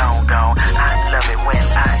 put a thong on. I love it when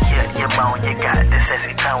I hear you moan. You got this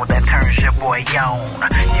sexy tone that turns your boy on.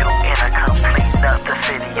 You in a complete the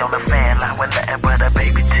city on the fan line with nothing but a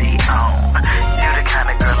baby T on. You the kind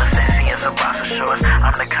of girl that's sexy in some boxer shorts.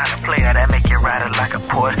 I'm the kind of player that make you ride it like a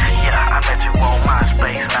Porsche. Yeah, I met you on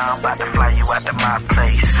MySpace. Now I'm about to fly you out to my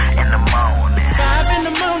place in the morning. 5 in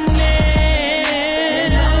the morning,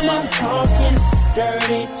 I'm talking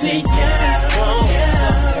dirty to you.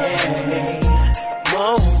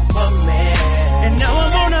 Won't for me. And now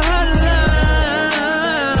I'm on the hotline.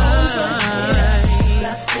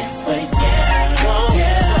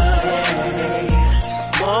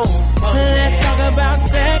 Let's talk about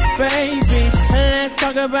sex, baby. Let's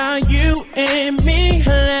talk about you and me.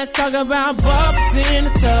 Let's talk about bubbles in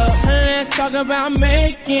the tub. Let's talk about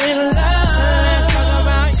making love. Let's talk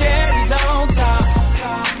about cherries on top.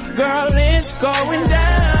 Girl, it's going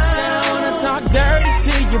down. I wanna talk dirty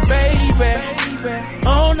to you, baby.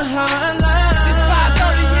 On the hotline. It's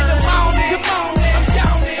 5:30 in the morning. Good morning.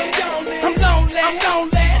 I'm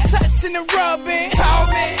lonely. Touching and rubbing. Call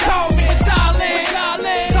me,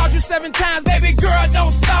 darling. Called you 7 times, baby girl,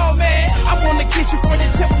 don't stall me. I wanna kiss you from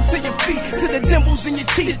your temple to your feet, to the dimples in your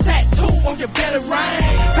cheek, tattoo on your belly ring.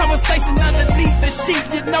 Conversation underneath the sheet,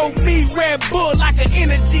 you know me, Red Bull like an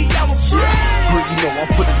energy, I'm a friend. Girl, you know I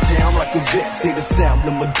put it down like a vet. Say the sound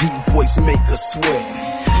of my deep voice make her sweat.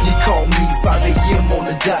 You call me 5 a.m. on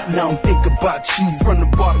the dot. Now I'm thinking about you from the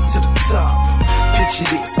bottom to the top. Picture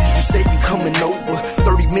this, you say you coming over.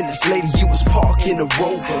 30 minutes later you was parking a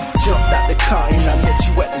Rover. Jumped out the car and I met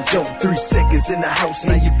you at the door. 3 seconds in the house,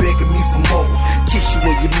 now you begging me for more. Kiss you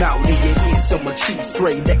in your mouth and your ears on my cheeks.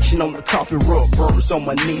 Straight action on the carpet, rub burns on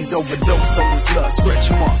my knees. Overdose on this love, scratch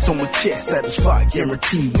marks on my chest. Satisfied,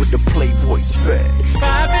 guaranteed with the Playboy spec. It's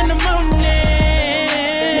 5 in the morning,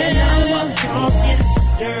 I'm talking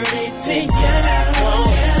dirty to you.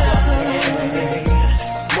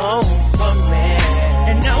 Won't for me.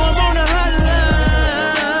 And now I'm on the hotline.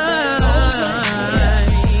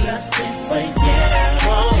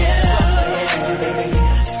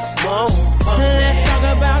 Let's talk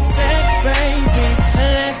about sex, baby.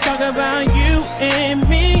 Let's talk about you and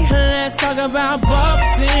me. Let's talk about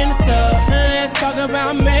bubbles in the tub. Let's talk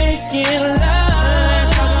about making love.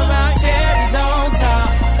 Let's talk about cherries on top.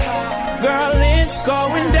 Girl, it's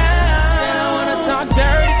going down. I wanna talk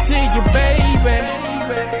dirty to you, baby.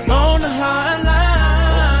 On the hotline.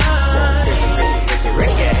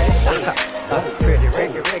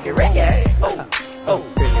 Pretty reggae. Oh,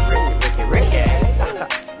 pretty reggae.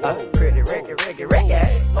 Oh, pretty reggae.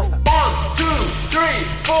 1, 2, 3,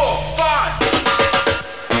 4, 5.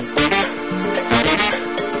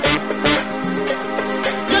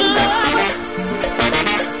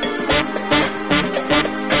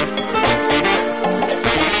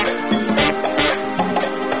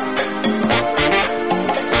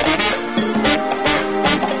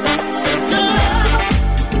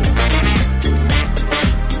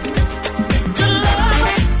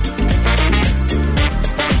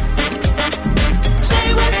 Stay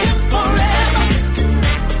with you forever.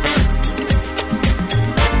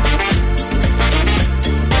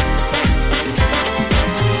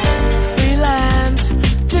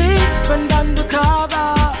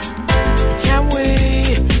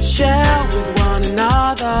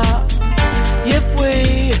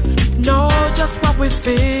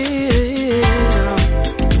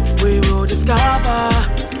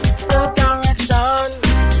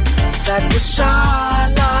 that would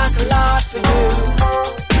shine like a light for you.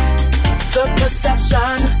 The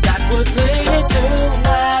perception that would lead to an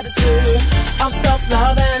attitude of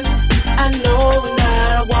self-loving and knowing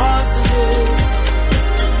that I was to you.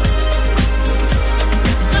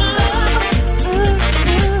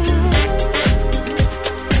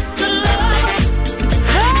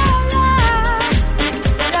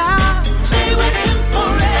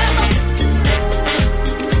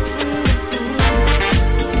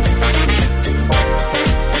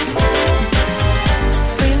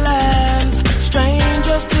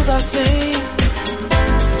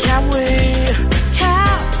 Can we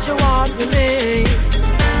capture what we need?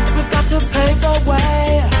 We've got to pave the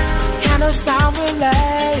way. Can a sound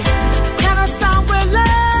relay? Can a sound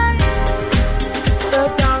relay? The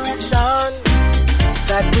direction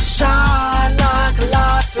that will shine like a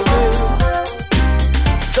light for you.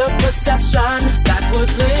 The perception that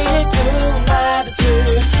would lead to an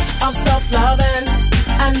attitude of self-loving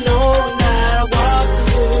and knowing that I was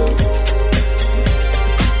to you.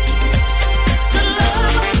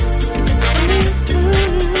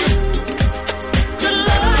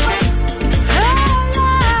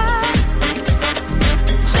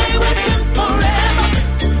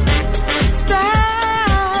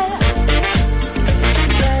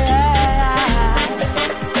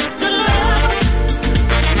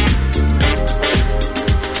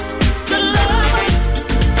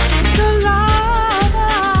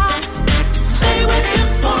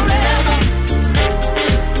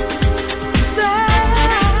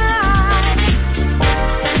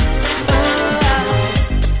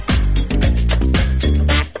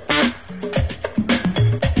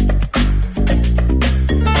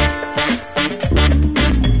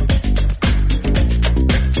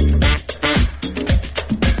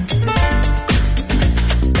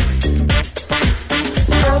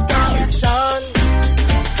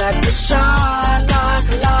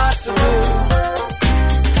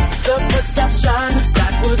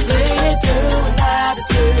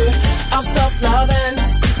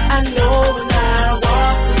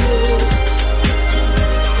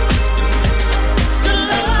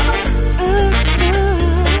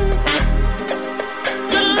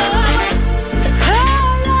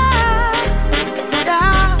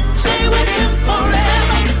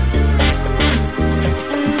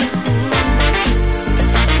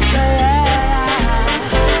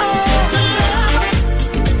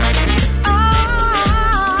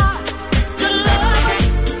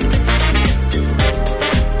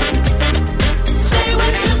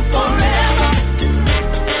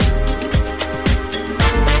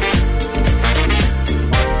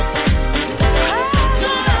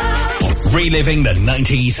 Reliving the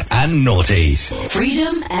 90s and noughties.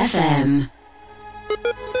 Freedom FM.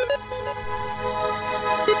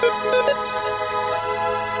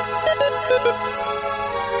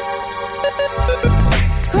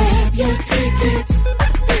 Grab your ticket,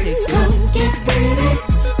 come get with it.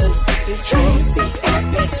 Transdeep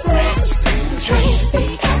Express,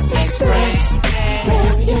 Transdeep Express.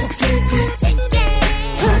 Grab your ticket,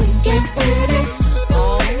 come get with it.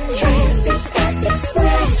 Transdeep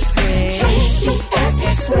Express, Transdeep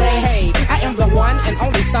Express. Hey, I am the one and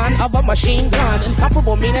only son of a machine gun.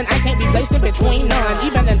 Incomparable meaning I can't be placed in between none.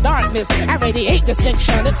 Even in darkness, I radiate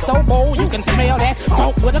distinction. It's so bold, you can smell that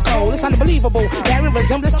funk with a cold. It's unbelievable, bearing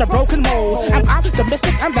resemblance to broken mold. I'm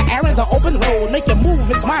optimistic, I'm the air in the open road. Make your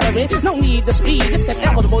movements moderate, no need to speed. It's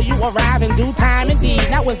inevitable, you arrive in due time indeed.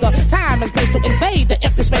 Now is the time and place to invade the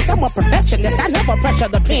empty space. I'm a perfectionist, I never pressure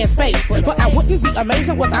the pen space. But I wouldn't be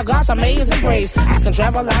amazing without God's amazing grace. I can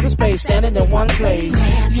travel out of space, standing in one place.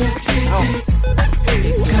 Grab your ticket,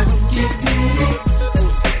 come get with it.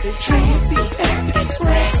 Transdeep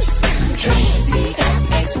Express, Transdeep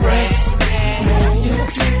Express. Grab your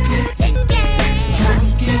ticket, come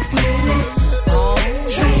get with it.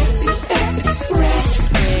 Transdeep Express,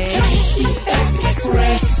 Transdeep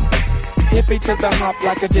Express. Hippie to the hop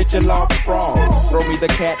like a digilog frog. Throw me the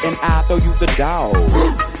cat and I'll throw you the dog.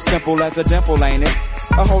 Simple as a dimple, ain't it?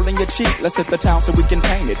 A hole in your cheek, let's hit the town so we can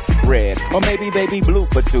paint it red. Or maybe baby blue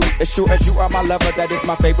for two. As sure as you are my lover, that is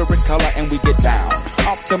my favorite color, and we get down.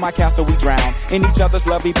 Off to my castle we drown. In each other's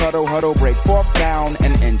lovey puddle, huddle break. Fourth down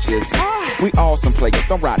and inches. We all some players,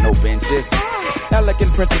 don't ride no benches.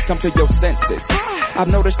 Elegant princess, come to your senses. I've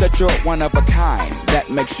noticed that you're one of a kind. That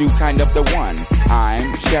makes you kind of the one.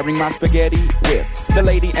 I'm sharing my spaghetti with the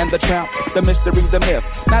lady and the tramp, the mystery, the myth.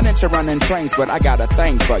 Not into running trains, but I got a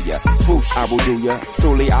thing for ya. Swoosh, I will do ya.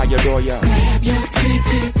 Truly, I adore ya. Grab your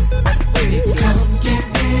ticket, come get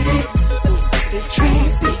with it.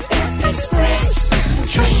 Transdeep Express,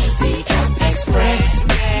 Transdeep Express.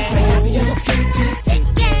 Grab your ticket,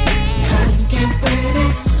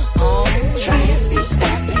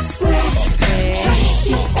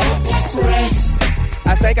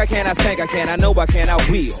 I think I can, I know I can, I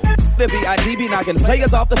will. The B.I.G.B. knocking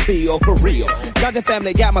players off the field, for real. Johnson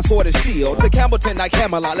family got my sword and shield. To Campbellton, like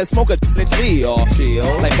Camelot, let's smoke a and chill.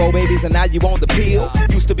 Like 4 babies and now you on the pill.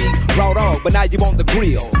 Used to be raw dog, but now you on the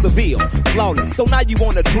grill. Seville, flawless, so now you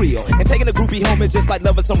on the drill. And taking a groupie home is just like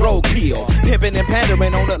loving some roadkill. Pimping and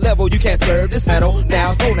pandering on the level you can't serve. This metal,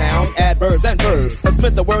 nouns, pronouns, adverbs and verbs. A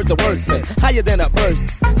Smith, the word's a wordsmith, higher than a burst.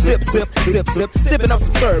 Sip, sip, sip, sip, sipping up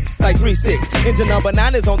some syrup. Like 3-6, engine number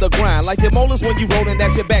 9 is on the grind. Like your molars when you rolling,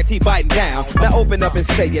 that's your back teeth biting down. Now open up and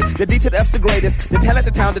say it. The D to the F's the greatest. The talent,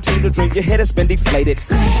 the town, the team, the dream. Your head has been deflated.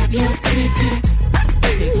 Grab your ticket,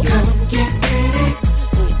 come get ready.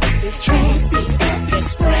 Trans-DF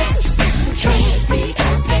Express,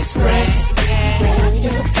 Trans-DF Express. Grab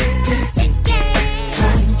your ticket,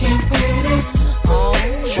 come get ready.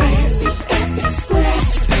 Trans-DF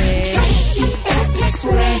Express, Trans-DF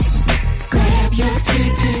Express. Grab your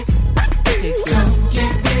ticket, come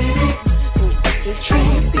get ready.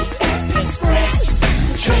 Trans-DF Express.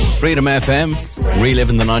 Freedom FM,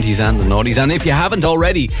 reliving the 90s and the noughties. And if you haven't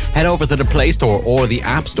already, head over to the Play Store or the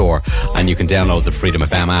App Store and you can download the Freedom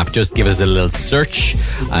FM app. Just give us a little search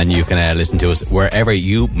and you can listen to us wherever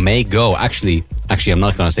you may go. Actually, I'm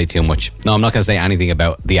not going to say too much. No, I'm not going to say anything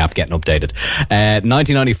about the app getting updated.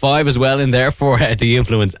 1995 as well in there for The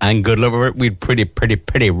Influence and Good Lover. We'd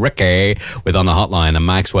pretty Ricky with On the Hotline and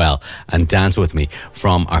Maxwell and Dance With Me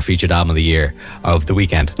from our featured album of the year of the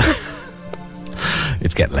weekend.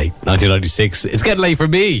 It's getting late. 1996. It's getting late for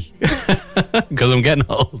me because I'm getting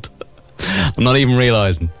old. I'm not even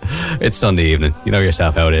realising. It's Sunday evening. You know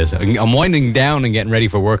yourself how it is. I'm winding down and getting ready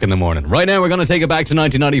for work in the morning. Right now, we're going to take it back to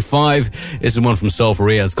 1995. This is one from Soul For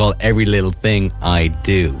Real. It's called Every Little Thing I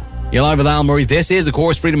Do. You're live with Al Murray. This is, of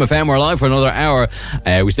course, Freedom FM. We're live for another hour.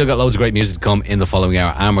 We still got loads of great music to come in the following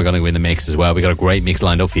hour, and we're going to go in the mix as well. We got a great mix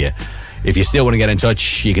lined up for you. If you still want to get in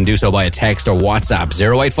touch, you can do so by a text or WhatsApp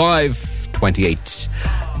 085 28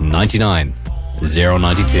 99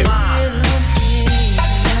 092.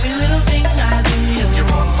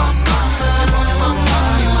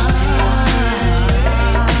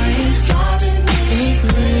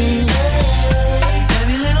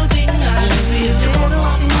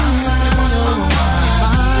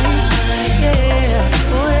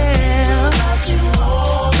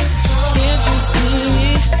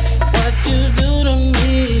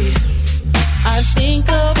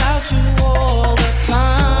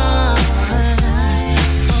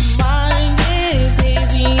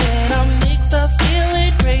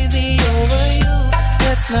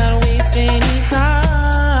 Not waste any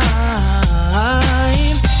time.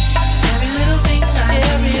 Every little thing I do,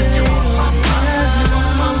 every little thing I do,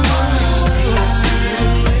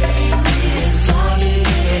 it's driving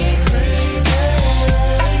me crazy.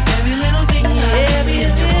 Every little thing I do,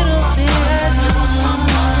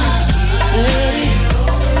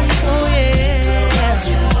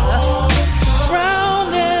 oh yeah.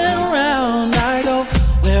 Round and round I go,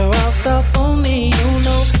 where I'll stop only you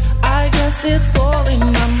know. I guess it's all in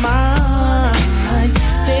my mind.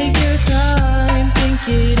 Take your time, think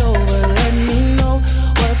it over. Let me know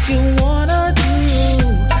what you wanna do.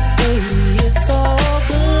 Baby, it's all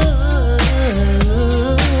good.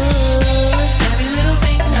 Every little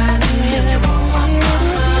thing I do, every little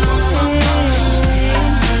thing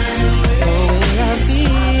the way I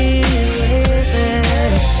feel it.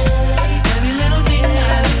 Every little thing I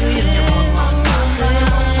do,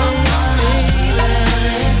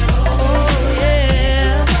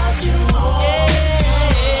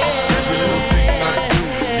 every little thing I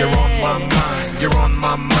do, you're on my mind, you're on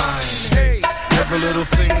my mind. Hey, every little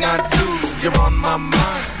thing I do, you're on my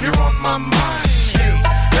mind, you're on my mind. Hey,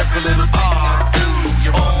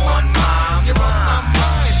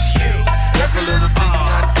 every little thing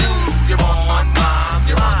I do, you're on my mind,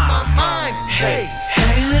 you're on my mind. Hey,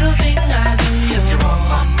 every little thing I do, you're on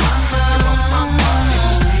my mind, you're on my mind.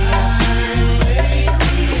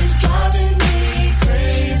 Baby, it's driving me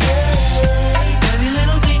crazy. Every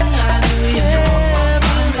little thing I do, you're on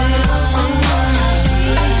my mind.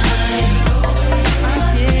 I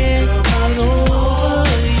can't get over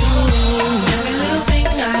you.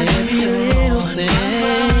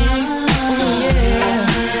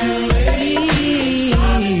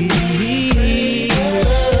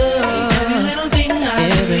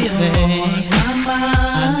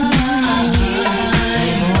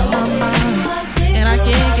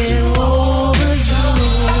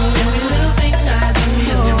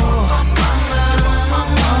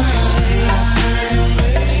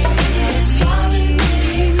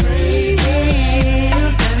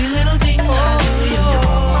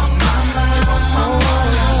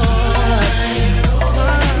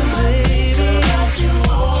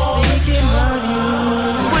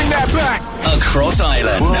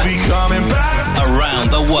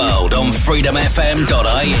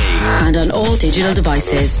 freedomfm.ie. And on all digital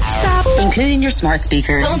devices, including your smart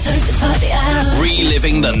speaker. Don't turn this party out.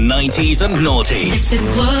 Reliving the 90s and noughties. If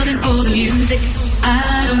it wasn't for the music,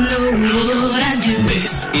 I don't know what I'd do.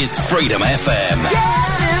 This is Freedom FM.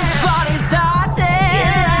 Get this party started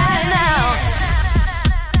right now.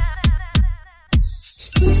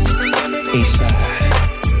 Eastside.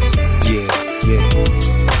 Yeah.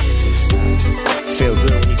 Feel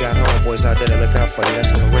good when you got homeboys out there that look out for you.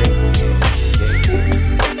 That's on the real. Yeah.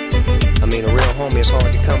 I mean, a real homie is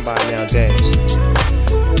hard to come by nowadays.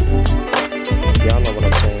 Y'all know what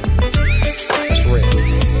I'm saying. That's real.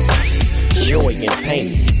 Joy and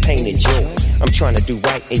pain and joy. I'm trying to do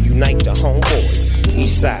right and unite the homeboys.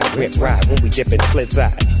 East side, rip ride when we dip in slid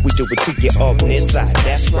side. We do it to get up this side.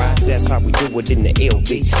 That's right, that's how we do it in the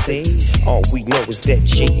LBC. All we know is that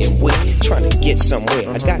G and we trying to get somewhere.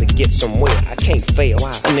 I gotta get somewhere, I can't fail.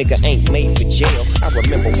 A nigga ain't made for jail. I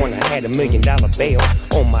remember when I had $1 million bail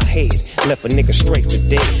on my head. Left a nigga straight for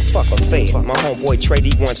dead. Fuck a fed. My homeboy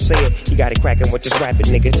Trady once said, he got it cracking with this rapid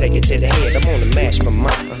nigga, take it to the head. I'm on the mash for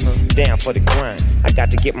mine, down for the grind. I got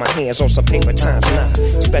to get my hands on some paper times now.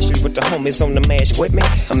 Especially with the homies on the mash with me.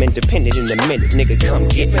 I'm independent in a minute, nigga, come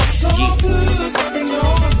get me. It's so good, you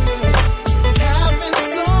know, having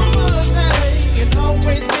some money, you can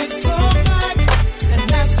always give some back, and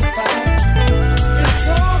that's a fact. It's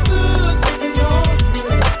so good, you know,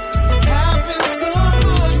 having some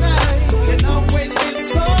money, you can always give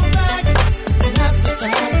some back, and that's a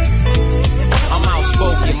fact. I'm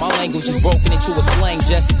outspoken, my language is broken into a slang,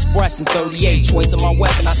 just expressing 38. Choice of my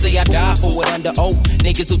weapon, I say I die for it under oath.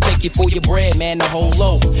 Niggas who take it for your bread, man, the whole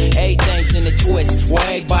loaf. Everything's in the twist, where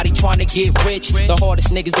everybody trying to get rich. The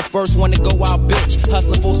hardest niggas the first one to go out, bitch.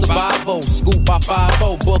 Hustling for survival, scoop by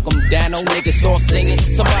 5-0, book 'em down, no niggas start singing.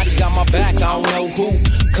 Somebody got my back, I don't know who.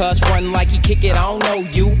 Cuz frontin' like he kick it, I don't know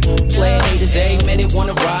you. Playin' haters every minute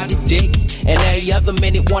wanna ride the dick, and every other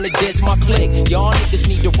minute wanna diss my clique. Y'all niggas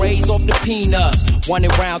need to raise off the peanuts.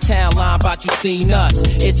 Running round town, lying about you seen us.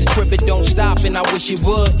 It's a trip, it don't stop, and I wish it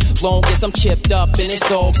would. Long as I'm chipped up, and it's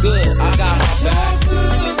all good. I got my back.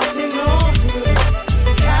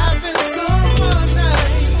 Having some money,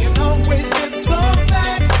 you can always give some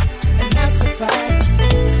back, and that's a fact.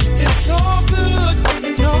 It's so good,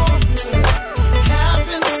 you know.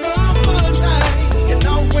 Having some money, you can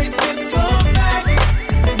always give some back,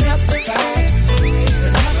 and that's a fact.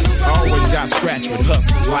 I always got scratched with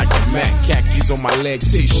hustle like a Mac. Khakis on my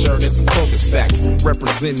legs, t-shirt and some focus sacks.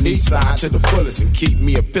 Representing east side to the fullest and keep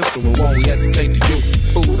me a pistol and won't hesitate to use it.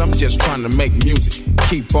 Fools, I'm just trying to make music.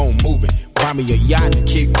 Keep on moving. Buy me a yacht and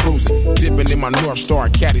keep cruising. Dipping in my North Star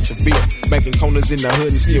Caddy Seville. Making corners in the hood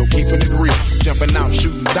and still keeping it real. Jumping out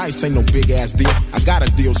shooting dice ain't no big ass deal. I got a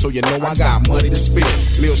deal so you know I got money to spill.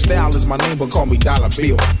 Lil Style is my name but call me Dollar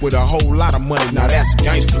Bill. With a whole lot of money, now that's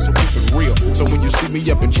gangster, so keep it real. So when you see me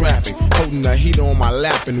up in traffic, holding a heater on my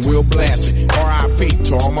lap and we'll blast it. R.I.P.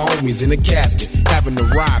 to all my homies in the casket. Having the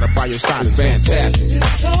ride up by your side is fantastic.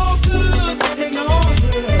 It's so good, you know.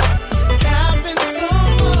 Having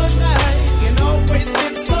some money, you can always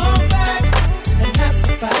give some back, and that's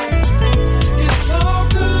a fact. It's so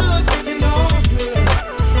good, you know.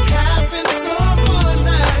 Having some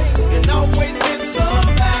money, you can always give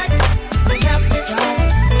some back, and that's a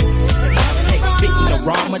fact. Hey, spitting the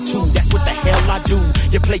rhyme or two, that's what the hell I do.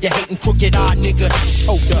 You play your hating crooked eye nigga,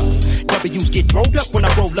 hold up. W's get rolled up when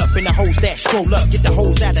I roll up, and the hoes that stroll up get the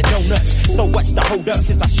hoes out of donuts. So what's the hold up?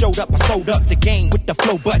 Since I showed up, I sold up the game with the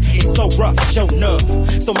flow, but it's so rough, shown up.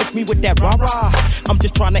 So miss me with that rah-rah. I'm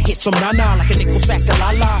just trying to hit some na-na like a nickel sack of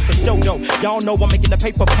la-la. For show though, y'all know I'm making the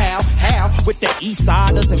paper pal. How? With the east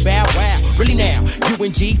siders and bow wow. Really now,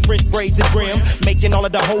 UNG, French braids and brim, making all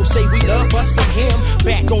of the hoes say we love us and him.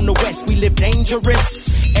 Back on the west, we live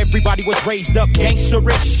dangerous. Everybody was raised up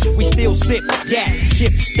gangsterish. We still sip, yeah,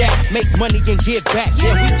 chip stack, make money and give back.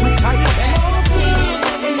 Yeah, we too tight for that.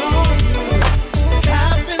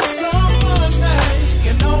 Having some money,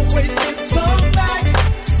 you can always give some back,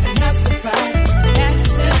 and that's a fact.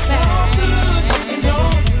 That's a fact. You know,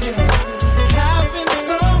 having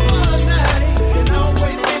some money, you can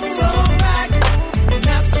always give some back, and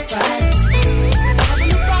that's a fact.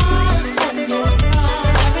 Having a ride on your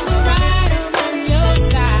side, having a ride on your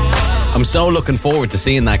side. I'm so looking forward to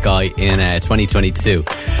seeing that guy in 2022.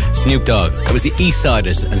 Snoop Dogg. It was the East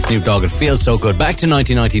Siders and Snoop Dogg. It feels so good. Back to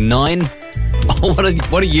 1999. Oh,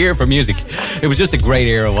 what a year for music. It was just a great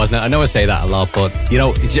era, wasn't it? I know I say that a lot, but, you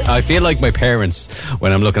know, I feel like my parents,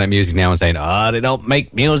 when I'm looking at music now and saying, they don't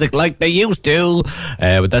make music like they used to.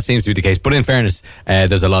 But that seems to be the case. But in fairness,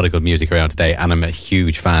 there's a lot of good music around today, and I'm a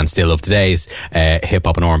huge fan still of today's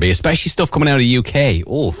hip-hop and R&B, especially stuff coming out of the UK.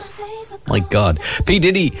 Oh. My God. P.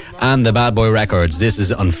 Diddy and the Bad Boy Records. This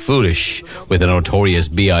is Unfoolish with the Notorious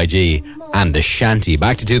B.I.G. and Ashanti.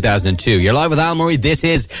 Back to 2002. You're live with Al Murray. This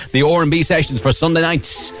is the R&B sessions for Sunday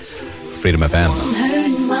nights. Freedom FM. I'm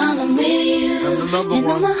hurting while I'm with you, and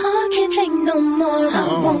though my heart can't take no more,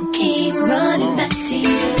 I won't keep running back to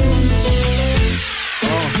you.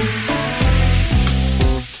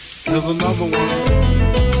 Here's another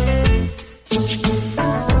one.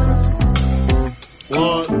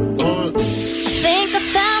 What? Think I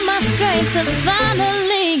found my strength to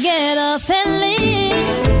finally get up and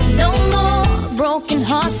leave. No more broken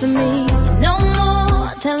heart for me. No more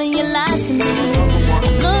telling you lies to me.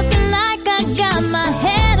 I'm looking like I got my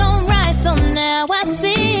head on right, so now I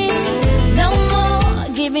see. No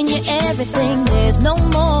more giving you everything. There's no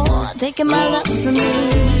more taking my love from me.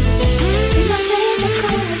 See, my days are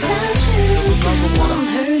cold without you, but I'm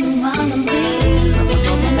hurting while I'm with you,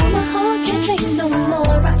 and now my heart can't take no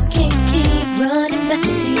more. I can't keep running back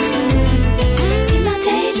to you. See, my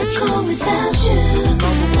days are cold without you,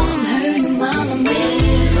 but I'm hurting while I'm with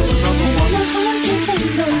you, and now my heart can't take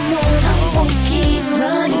no more. I won't keep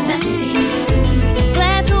running back to you.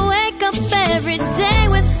 Glad to wake up every day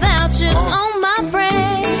without you on my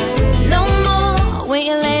brain. No more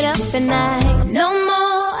waiting late up at night. No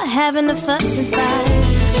more having to fuss and fight.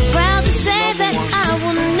 I'm proud to say that I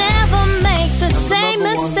will never make the same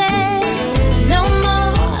mistake. No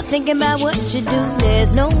more thinking about what you do.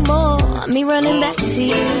 There's no more me running back to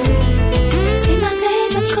you. See, my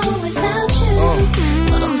days are cold without you,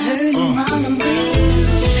 but I'm hurting while I'm with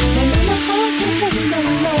you, and now my heart can't take no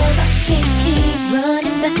more. I can't keep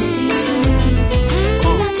running back to you.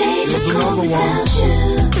 See, my days are cold without you,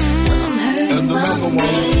 but I'm hurting while I'm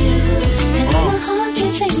with you, and now my heart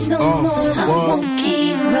can't take no more. I won't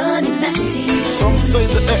keep running back to you. Some say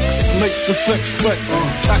the X make the sex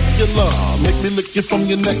spectacular. Make me lick you from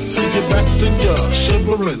your neck to your back, then you're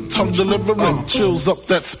shivering, tongue delivering, chills up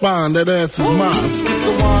that spine. That ass is mine. Skip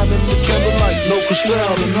the wine and the candlelight, no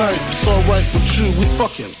crystal tonight. It's alright with you, we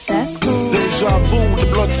fucking. That's cool. Deja vu, the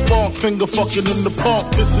blood spark, finger fucking in the park,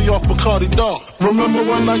 pissy off Bacardi Dark. Remember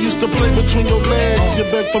when I used to play between your legs? You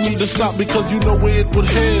begged for me to stop because you know where it would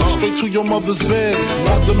head. Straight to your mother's bed,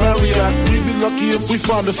 not the Marriott. We'd be lucky if we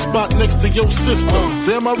found a spot next to your sister.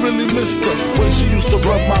 Damn, I really missed her. When she used to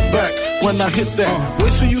rub my back when I hit that.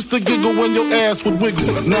 When she used to giggle when your ass would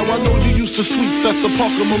wiggle. Now I know you used to sweets at the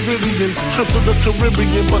Parker Meridian, trips to the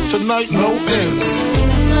Caribbean, but tonight no ends. You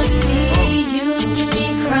must be used to me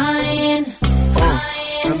crying,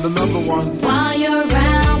 And another one. while you're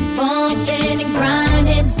out bumping and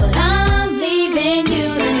grinding, but I'm leaving you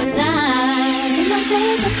tonight. See, my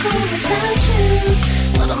days are cold without you,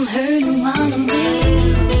 but I'm hurting while I'm with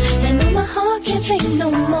you, and though my heart can't take no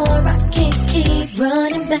more, I can't keep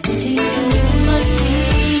running back to you. You must be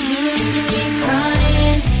used to me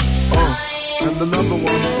crying, And another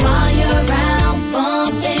one. while you're out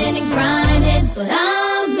bumping and grinding, but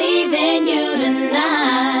I'm leaving you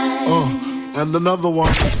tonight. And another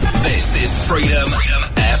one. This is Freedom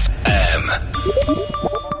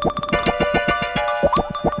FM.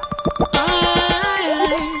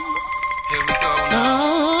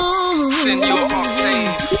 Senor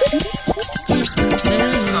Octane.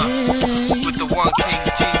 With the one King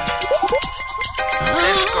G.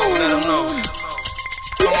 Let's go, let him know.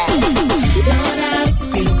 Come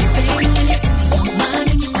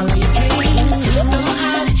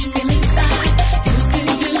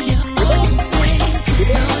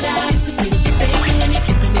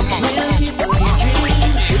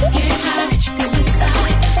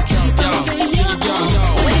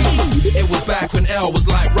Back when L was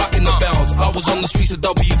like rocking the bells, I was on the streets of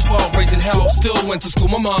W12 raising hell. Still went to school,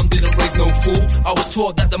 my mom didn't raise no fool. I was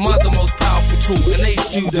taught that the mind's the most powerful tool. An A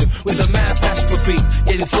student with a mad passion for beats,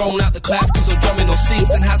 getting thrown out the class cause I'm drumming on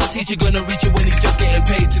seats. And how's a teacher gonna reach you when he's just getting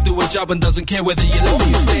paid to do a job and doesn't care whether you live or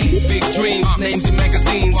you stay? Big dreams, names in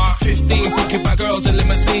magazines, 15 thinking about girls in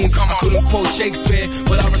limousines. I couldn't quote Shakespeare,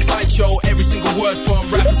 but I recite show every single word from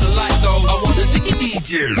rappers alike though. I wanna take it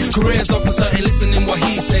easy. Careers officer ain't listening what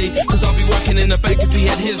he say, cause I'll be working in the bank if he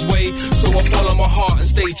had his way. So I follow my heart and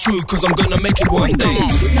stay true, cause I'm gonna make it one day. No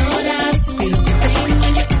doubt it's a beautiful thing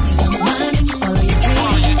when you give your mind and you follow your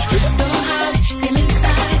dream. Know how that you feel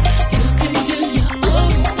inside, you can do your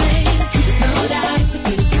own thing. No doubt it's a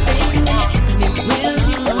beautiful thing when you're keeping it real and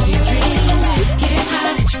you follow your dream. Get how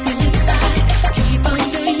that you feel inside, keep on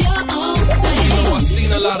doing your own thing. You know I've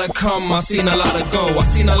seen a lot of come I seen a lot of go. I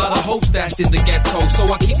seen a lot of hope stashed in the ghetto. So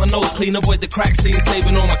I keep my nose clean, avoid the crack scene,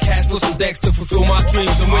 saving all my cash for some decks to fulfill my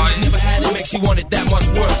dreams. And when you never had it, makes you want it that much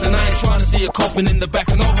worse. And I ain't trying to see a coffin in the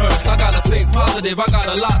back of no hearse. I gotta think positive, I got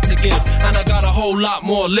a lot to give, and I got a whole lot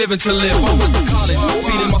more living to live. I went to college,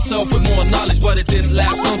 feeding myself with more knowledge, but it didn't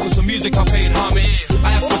last long. For some music I paid homage.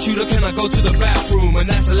 I asked my tutor, can I go to the bathroom? And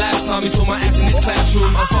that's the last time he saw my ass in his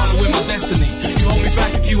classroom. I'm following my destiny. You hold me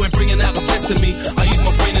back if you ain't bringing out the best of me. I use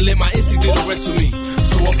my brain to let my instinct do the rest of me.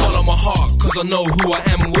 So I follow my heart, cause I know who I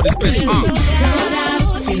am and what is best for me.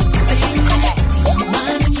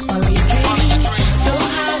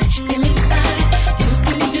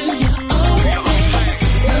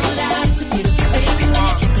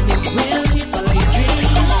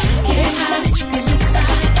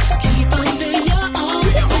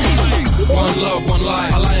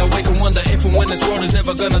 When this world is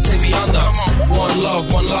ever gonna take me under. One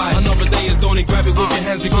love, one life. Another day is dawning, grab it with your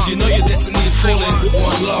hands because you know your destiny is calling.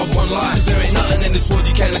 One love, one life. Cause there ain't nothing in this world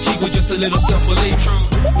you can't achieve with just a little self-belief.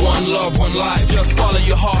 One love, one life. Just follow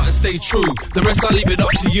your heart and stay true. The rest I leave it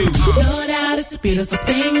up to you. No doubt it's a beautiful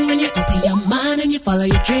thing when you open your mind and you follow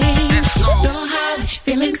your dreams. Don't hide what you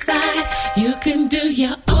feel inside. You can do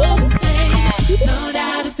your own thing. No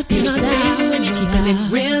doubt it's a beautiful thing when you're keeping it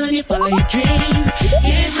real and you follow your dream.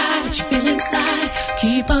 Can't hide what you feel inside.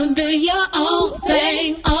 Keep on doing your own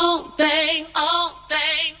thing, own thing, own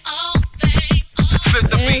thing, own thing. Flip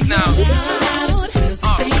the beat now.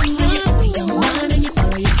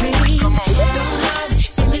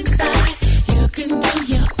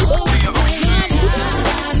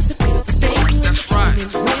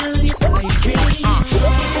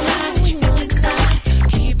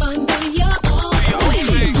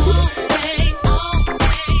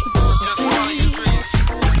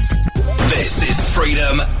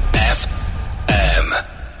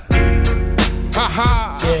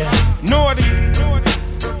 Yeah, naughty.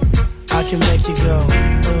 I can make you go,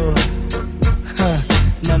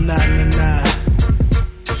 nah, nah, nah, nah.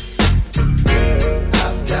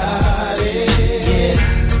 I've got it. Yeah,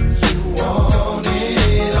 you want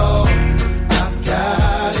it all. I've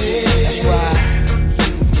got it. That's right.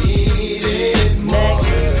 You need it more.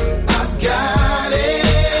 Next, I've got it.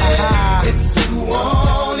 If you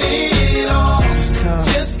want it all,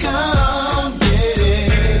 just come get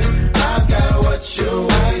it. I've got what you're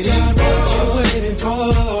waiting for.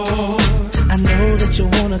 I know that you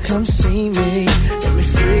wanna come see me. Let me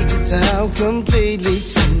freak you down completely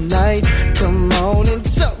tonight. Come on and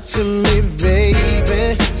talk to me,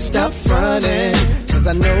 baby. Stop running, cause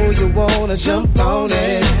I know you wanna jump on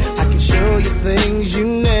it. I can show you things you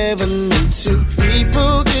never knew two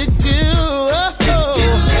people could do. If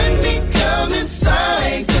you let me come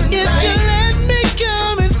inside tonight. If you let me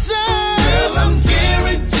come inside, girl, I'm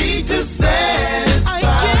guaranteed to satisfy. I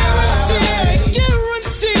guarantee,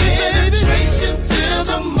 penetration till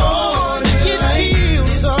the morning. It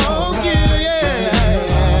feels so good,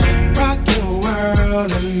 yeah. Rock your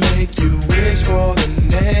world and make you wish for the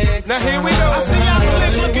next. Now here we go. I see y'all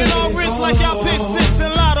click looking all rich like y'all pick six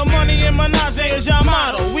and lotto. Money and Menage is y'all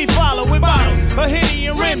motto. We follow with bottles, a Henny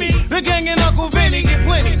and Remy. The gang and Uncle Vinny get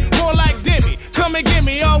plenty, more like Demi. Come and get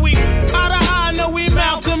me all week. Eye to eye, know we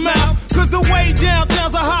mouth to mouth. Cause the way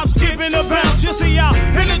downtown's a hop, skip, and a bounce. You see y'all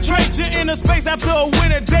penetrate your inner space after a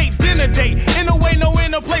winter date, dinner date. In a way, no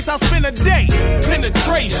inner place, I'll spend a day.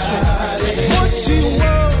 Penetration. What you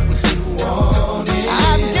want,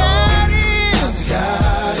 I've got it. I've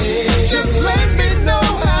got it. Just let me know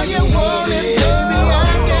how you want it, baby. I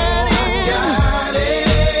got it.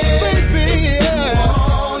 Baby, yeah.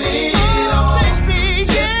 Want it all. Baby,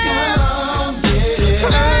 just come get it.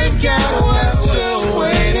 I've got what you're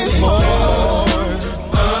waiting for.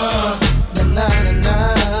 Na na na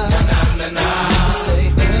na na na. You say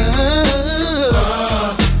na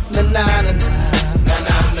na na na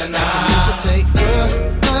na na. You say na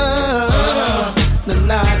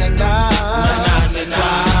na na na.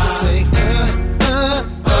 You say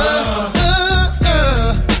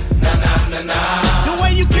the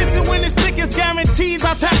way you kiss it when it's thick is guarantees.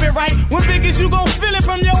 I tap it right. When big as you gon' feel it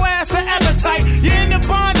from your ass to appetite. You're in the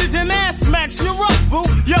bondage and ass smacks. You're rough, boo.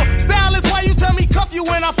 Yo, style is why you tell me cuff you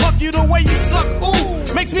when I fuck you. The way you suck,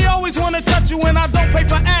 ooh, makes me always wanna touch you when I don't pay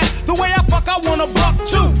for ass. The way I fuck, I wanna buck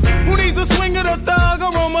too. Who needs a swinger, the thug,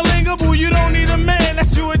 or Romalinga, boo? You don't need a man.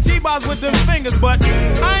 That's you and T-Boz with them fingers. But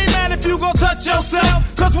I ain't mad if you gon' touch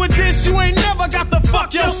yourself. Cause with this, you ain't never got to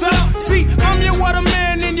fuck yourself. See, I'm your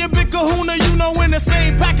waterman and your big kahuna. You know, in the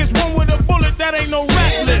same package, one with a bullet that ain't no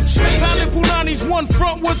rat. lifts. Valid Punani's one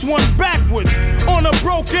frontwards, one backwards. On a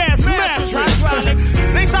broke ass mattress.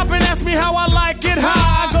 They stop and ask me how I like it. How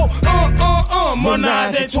I go,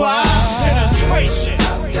 menage a trois. Penetration.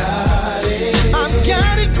 I've got it. I've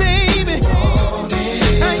got it, baby.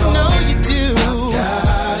 I know you do.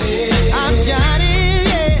 I've got it,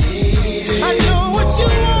 yeah. I know what you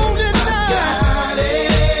want tonight. I've got it.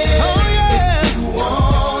 Oh yeah. If you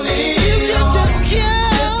want it, you can just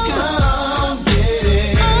come get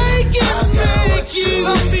it. I can make you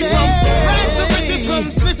say. From rags to riches, from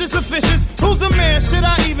snitches to fishes. Who's the man? Shit,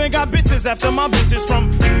 I even got bitches after my bitches.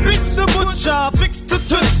 From bitch to butcher, fix to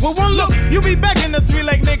tush. With one look, you be back in the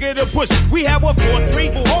three-leg nigga to push. We had what,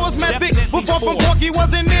 4-3? Always met thick. Before from Porky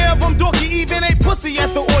wasn't near from Dorky. Even a pussy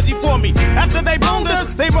at the orgy for me. After they boned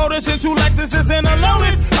us, they rode us in 2 Lexuses and a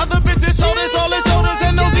Lotus. Other bitches told us all their shoulders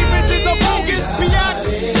and nosy bitches are bogus. Biatch,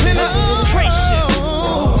 penetration.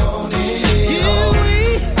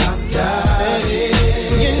 I've got it.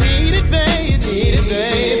 You need it, babe. You need it,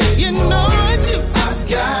 babe. You know I do. I've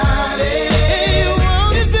got it. You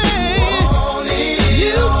want it, babe.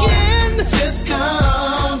 You can just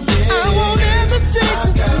come get it. I won't hesitate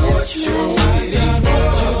to put you waiting for.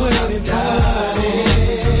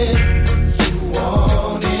 You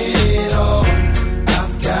want it all.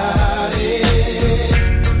 I've got it.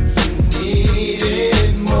 You need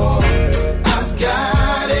it more. I've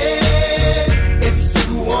got it. If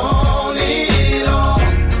you want it all,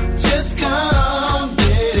 just come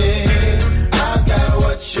get it. I've got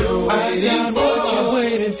what you're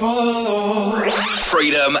waiting for.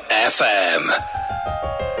 Freedom FM.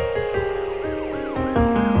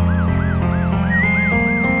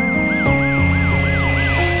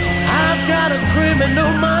 I've got a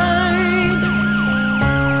criminal mind.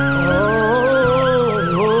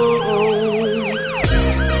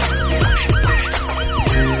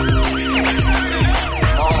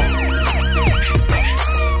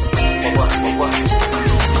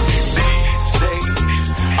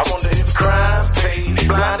 I wonder if crime pays,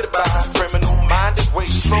 blinded by criminal minded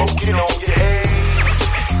ways, smoking on your head.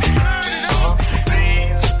 These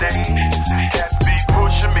days, cats be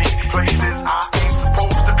pushing me places I ain't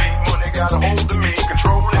supposed to be. Money got a hold of me,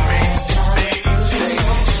 controlling me. These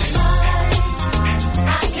days.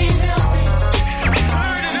 I can't help it.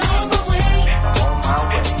 On my way.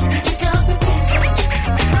 To pick up the pieces.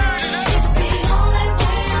 It's the only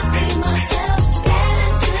way I see myself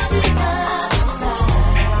getting to the other side.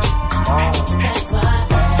 That's why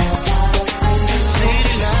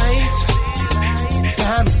City lights,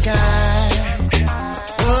 diamond sky.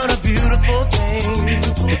 What a beautiful thing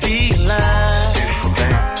to be alive.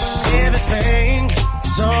 Everything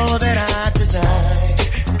is all that I desire.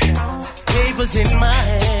 Papers in my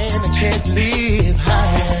hand, I can't live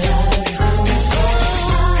high.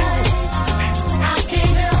 I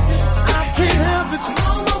can't help it. I can't help it. I'm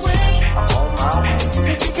on my way. To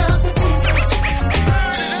pick up the pieces.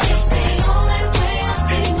 It's the only way I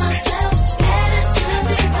see myself getting to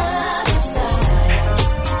the other side.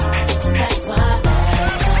 That's why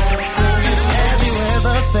Have you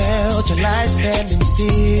ever felt your life standing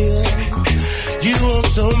still? You want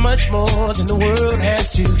so much more than the world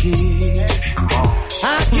has to give.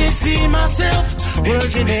 I can see myself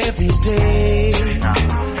working every day,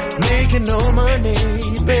 making no money,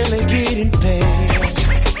 barely getting paid.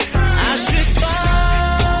 I should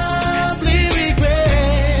probably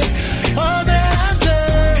regret all that I've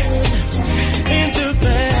done in the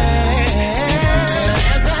past.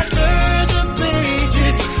 As I turn the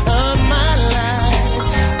pages of my life,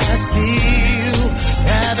 I still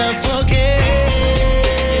rather forget.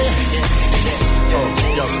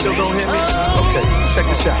 y'all still don't hear me? Okay, check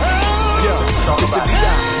this out. Yo, it's the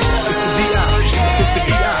D.I. It's the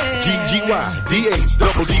D.I. G.G.Y. D.A.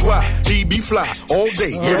 Double D.Y. D.B. Fly. All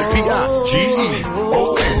day. Hear the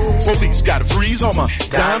P.I.G.E.O.N. Police got a freeze on my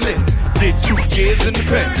diamond. Did 2 years in the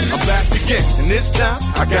pen. I'm back again. And this time,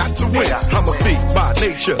 I got to win. I'm a thief by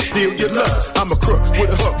nature. Steal your love. I'm a crook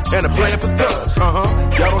with a hook and a plan for thugs.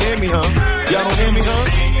 Y'all don't hear me, huh? Y'all don't hear me, huh?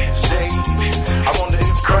 These days, I wonder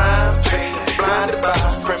if crime pays. Blinded by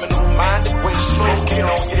criminal minded ways, smoking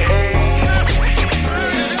on your head.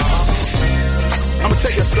 I'ma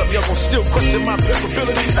tell you something, y'all gon' still question my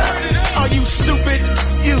capabilities. Are you stupid?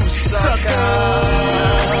 You sucker.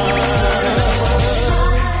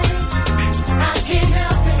 I can't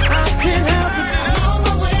help it. I can't help it. I'm on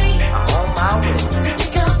my way. To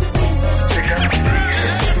pick up the pieces.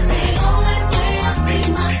 It's the only way I see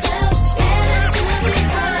myself getting to the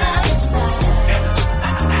other side.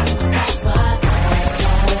 That's why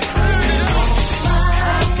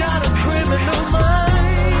I've got a criminal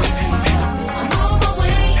mind. I'm on my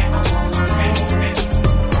way.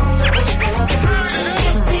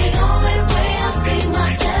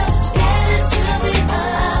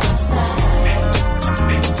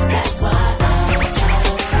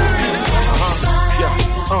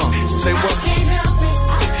 Say what?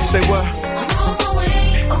 Say what?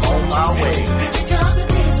 I'm on my way.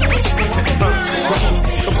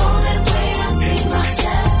 Come on.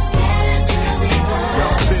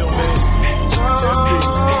 Y'all feel me?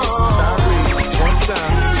 One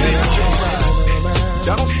time.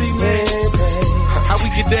 Y'all don't see me. How we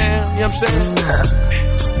get down, you know what I'm saying?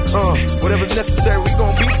 Whatever's necessary, we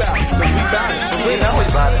gon' be back. Cause we back. We know we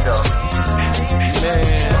about it though.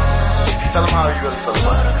 Man. Tell them how you really feel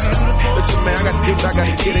about it. Listen, man, I gotta get what I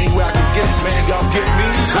gotta get anywhere I can get it, man. Y'all get me?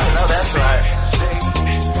 I know that's right.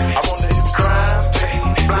 I wanna hit crime, pain,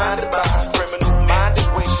 blinded by criminal minded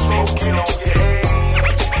way smoking on your head.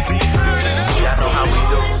 Yeah, I know how we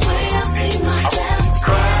do. I want to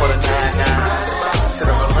crime for the 9-9 to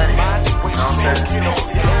the millennium. You know what I'm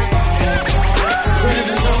saying?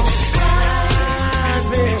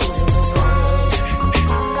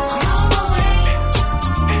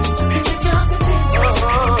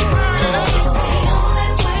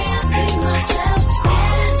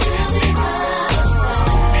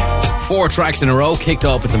 Four tracks in a row, kicked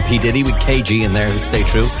off with some P. Diddy with KG in there, stay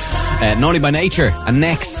true. Naughty by Nature, and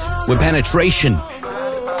next with Penetration.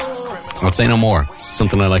 I'll say no more.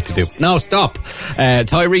 Something I like to do. No, stop.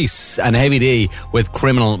 Tyrese and Heavy D with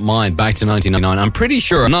Criminal Mind, back to 1999. I'm pretty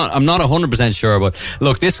sure, I'm not 100% sure, but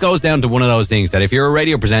look, this goes down to one of those things that if you're a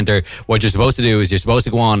radio presenter, what you're supposed to do is you're supposed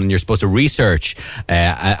to go on and you're supposed to research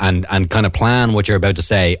and kind of plan what you're about to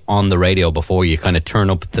say on the radio before you kind of turn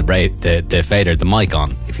up the fader, the mic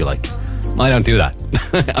on, if you like. I don't do that.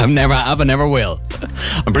 I never will.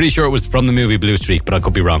 I'm pretty sure it was from the movie Blue Streak, but I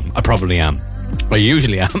could be wrong. I probably am. I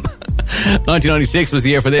usually am. 1996 was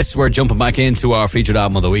the year for this. We're jumping back into our featured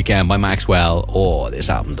album of the weekend by Maxwell. Oh, this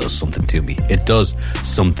album does something to me. It does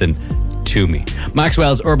something to me.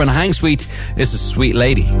 Maxwell's Urban Hang Suite. This is Sweet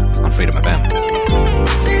Lady on Freedom FM.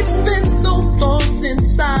 It's been so long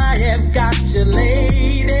since I have got you,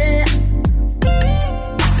 lady.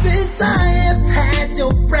 Since I have had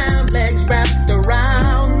your brown legs wrapped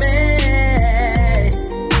around me.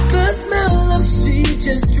 The smell of she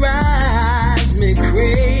just drives me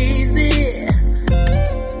crazy.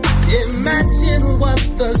 Imagine what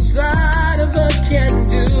the sight of her can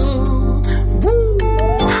do. Woo.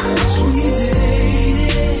 Sweet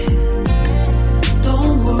lady,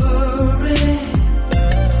 don't worry.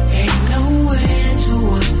 Ain't no end to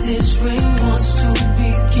what this ring wants to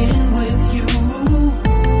begin with you.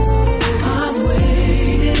 I've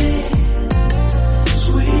waited,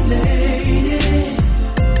 sweet lady,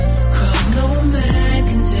 'cause no man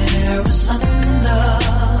can tear us under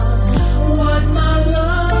what my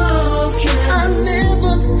love can. I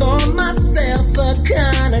never thought myself the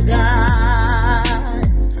kind of guy,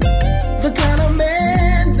 the kind of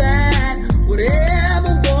man that would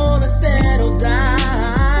ever wanna settle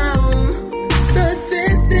down.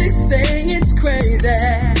 Statistics say it's crazy,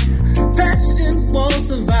 passion won't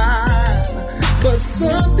survive, but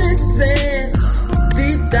something says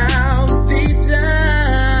deep down inside.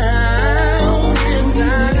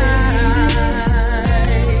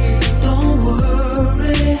 Don't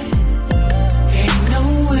worry, ain't no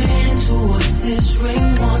end to what this ring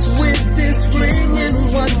wants to. With this ring and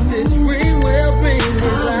what this ring will bring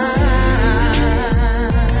is life.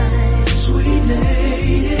 Sweet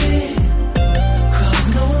lady, 'cause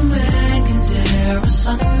no man can tear us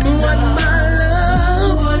under. What my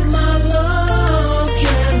love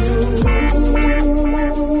can do.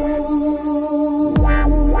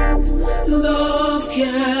 Love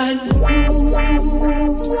can do.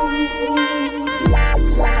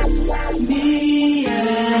 Me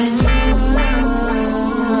and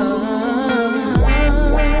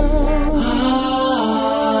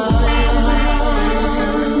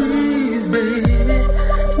please, baby,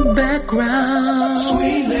 background.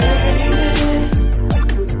 Sweet lady.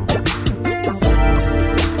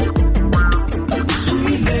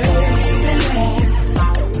 Sweet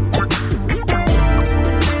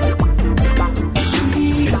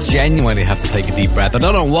I genuinely have to take a deep breath. I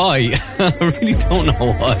don't know why. I really don't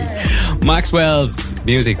know why. Maxwell's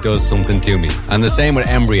music does something to me, and the same with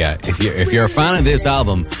Embria. If you're a fan of this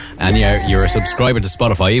album and you're a subscriber to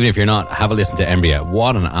Spotify, even if you're not, have a listen to Embria.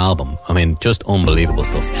 What an album! I mean, just unbelievable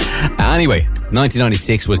stuff. Anyway,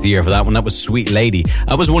 1996 was the year for that one. That was Sweet Lady.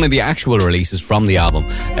 That was one of the actual releases from the album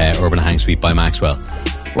Urban Hang Suite by Maxwell.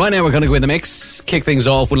 Right now we're going to go in the mix, kick things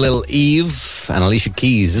off with a little Eve and Alicia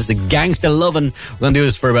Keys. This is the Gangsta Lovin'. We're going to do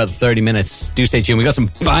this for about 30 minutes. Do stay tuned. We got some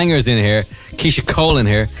bangers in here. Keisha Cole in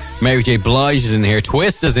here. Mary J. Blige is in here.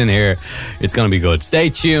 Twist is in here. It's going to be good. Stay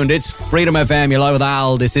tuned. It's Freedom FM. You're live with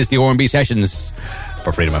Al. This is the R&B Sessions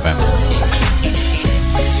for Freedom FM.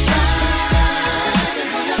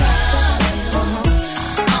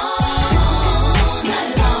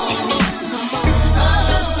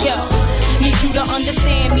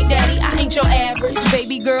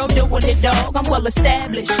 it, dog. I'm well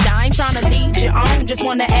established. I ain't tryna lead you on. Just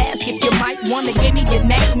wanna ask if you might wanna give me your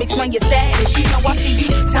name, explain your status. You know I see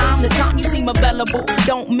you time to time. You seem available.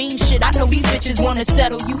 Don't mean shit. I know these bitches wanna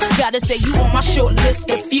settle you. Gotta say you on my short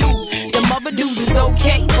list of few. Them other dudes is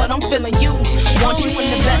okay, but I'm feeling you. Want you in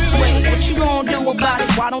the best way. What you gonna do about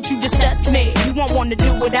it? Why don't you just test me? You won't wanna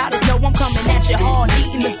do without it. No, I'm coming at you hard,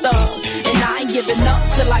 eating the thug. And I ain't giving up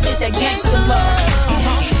till I get that gangster love.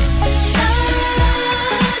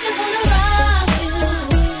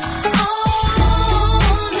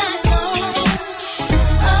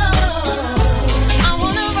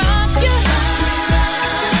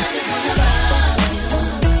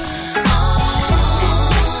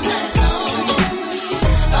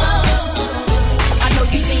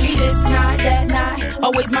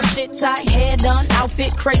 Always my shit tight, hair done,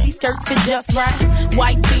 outfit crazy, skirts fit just right.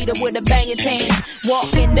 White beater with a banging tan,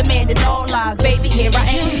 walking, demanding all lies. Baby, here I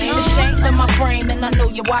am, ain't ashamed of my frame, and I know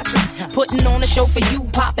you're watching. Putting on a show for you,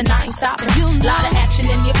 popping, I ain't stopping. Lot of action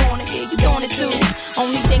in your corner, yeah, you doing it too.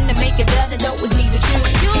 Only thing to make it better though is me with you.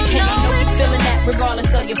 And I know you feeling that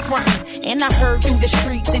regardless of your frontin'. And I heard through the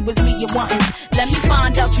streets it was me you wantin'. Let me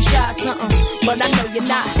find out you shy something, but I know you're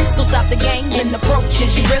not. So stop the games and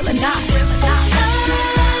approaches, you really not.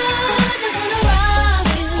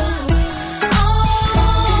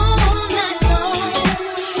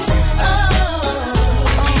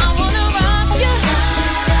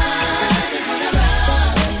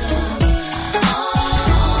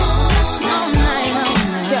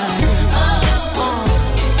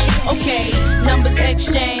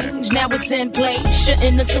 Exchange, now it's in place.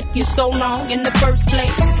 Shouldn't have took you so long in the first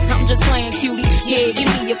place. I'm just playing cutie, yeah, give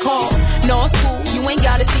me a call. No, it's cool, you ain't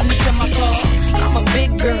gotta see me to my car. I'm a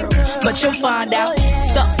big girl, but you'll find out.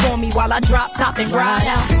 Stuck for me while I drop top and ride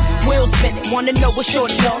out. We'll spin it, wanna know what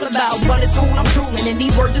shorty all about. But it's cool, I'm drooling and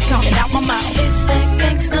these words is coming out my mouth. It's that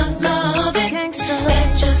gangsta loving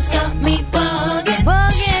that just got me bugging.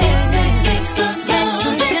 It's that gangsta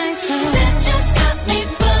loving that just got me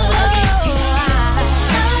bugging.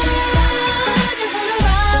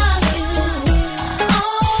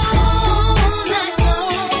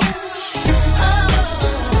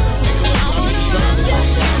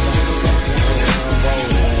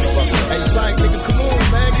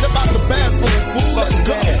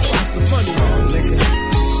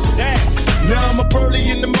 Early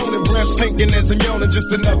in the morning, breath stinking as I'm yawning.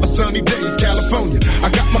 Just another sunny day in California.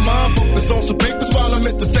 I got my mind focused on some papers while I'm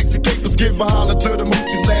at the sexy capers. Give a holler to the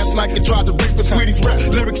moochies last night and tried to rape us. Sweeties rap,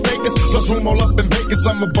 lyrics take us. Plus room all up in Vegas.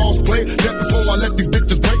 I'm a boss player. That before I let these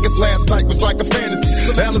bitches break us. Last night was like a fantasy.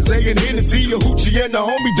 Alizé and Hennessy, a hoochie and a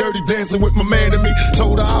homie dirty dancing with my man and me.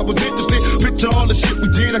 Told her I was interested. Picture all the shit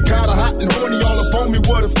we did. I got her hot and horny all up on me.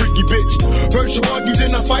 What a freaky bitch. First you argue,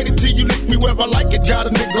 then I fight it till you lick me where I like it. Got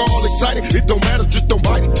a nigga all excited. It don't matter, just don't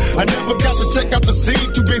bite it. I never got to check out the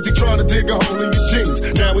scene. Too busy trying to dig a hole in your jeans.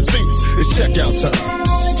 Now it seems it's checkout time.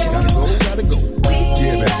 Gotta go.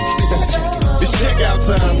 Yeah, baby. It's checkout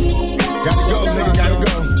time. Gotta go, nigga, gotta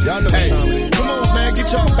go. Y'all know what time it is. Come on, man,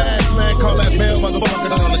 get y'all bags, man. Call that bell, motherfucker.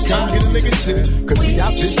 Come get a nigga shit. Cause we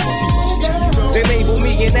out this shit. They label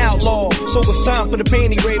me an outlaw, so it's time for the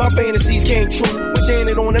panty raid. My fantasies came true. With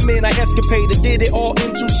Janet on the man, I escapaded, did it all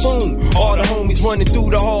in too soon. All the homies running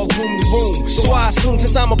through the halls, room to room. So I assume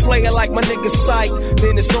since I'm a player like my nigga Sight,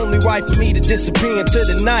 then it's only right for me to disappear into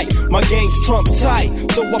the night. My game's trump tight,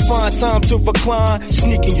 so I find time to recline.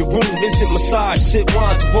 Sneak in your room, instant massage, sip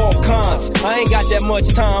wines of all kinds. I ain't got that much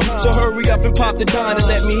time, so hurry up and pop the dime and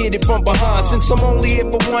let me hit it from behind. Since I'm only here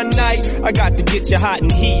for one night, I got to get you hot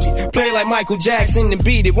and heated. Play like Michael Jackson and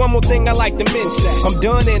beat it. One more thing I like to mention, I'm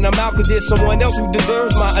done and I'm out cause there's someone else who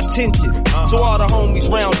deserves my attention. So all the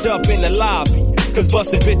homies round up in the lobby, cause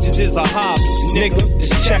busting bitches is a hobby. Nigga,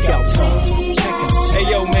 it's checkout time. Hey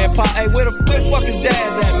yo man, Pop, hey where the fuck is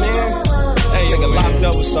Daz at, man? Hey, nigga locked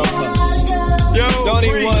up with something. Yo, don't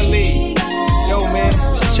even wanna leave. Yo man,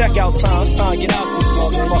 it's checkout time. It's time to get out this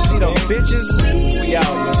motherfucker. See them bitches? We out,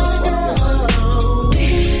 man.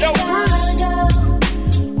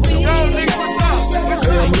 Yo, nigga, what's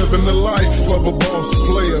up? Hey, I'm living the life of a boss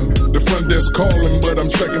player. The front desk calling, but I'm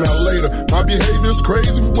checking out later. My behavior's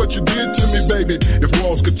crazy for what you did to me, baby. If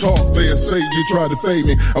walls could talk, they'd say you tried to fade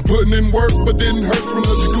me. I'm putting in work, but didn't hurt from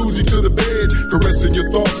the jacuzzi to the bed. Caressing your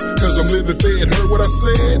thoughts, cause I'm living fed. Heard what I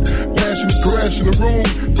said? Passion is correct. trash in the room.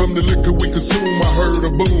 From the liquor we consume, I heard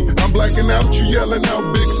a boom. I'm blacking out, you yelling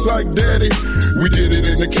out, big psych daddy. We did it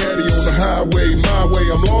in the caddy on the highway, my way.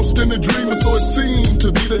 I'm lost in the dream, so it seemed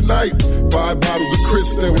to be the night. 5 bottles of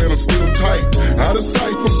Cristal and I'm still tight. Out of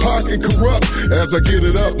sight from pocket corrupt. As I get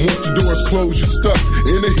it up, once the doors close, you're stuck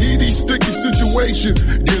in a heady, sticky situation.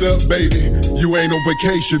 Get up, baby, you ain't on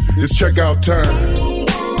vacation. It's checkout time.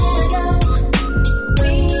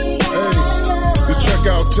 Hey, it's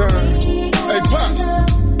checkout time. Hey, Pop,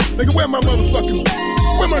 nigga, where my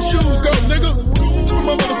shoes go, nigga? Where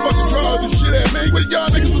my motherfucking drawers and shit at, man? Where y'all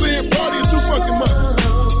niggas was in partying too fucking much?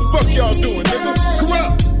 Fuck y'all doing, nigga?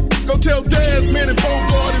 Corrupt. Go tell Daz, man, and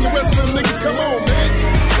Bogart and the rest of them niggas, come on, man.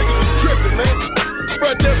 Niggas is tripping, man.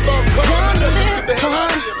 But that's all come on. Get the hell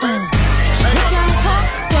out of here, man.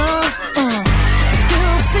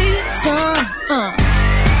 Still see sun.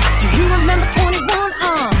 Do you remember 21?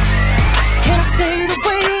 Can I stay the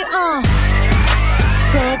way?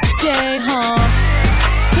 Broke today, huh?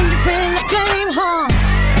 Can you really blame, huh?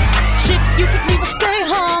 Shit, you could never stay,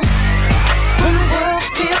 huh? When the world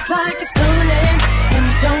feels like it's cooling and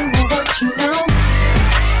you don't know what you know,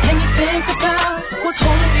 and you think about what's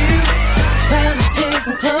holding you, it's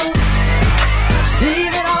relatives and close. Just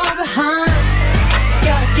leave it all behind.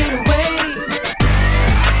 You gotta get away.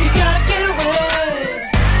 You gotta get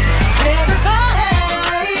away.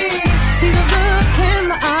 Everybody, see the look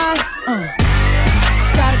in my eye.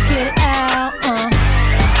 Gotta get it out.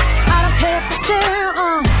 I don't care if they stare.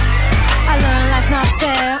 I learned life's not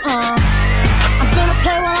fair. I'm gonna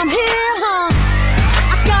play while I'm here.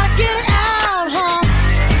 I gotta get it out.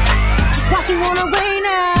 Just watch you run away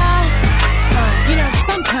now. You know,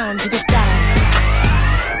 sometimes you just gotta.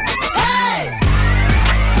 Hey,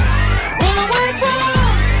 run away from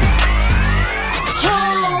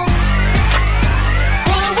home.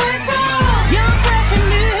 Run away from young, fresh and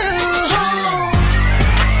new. Home.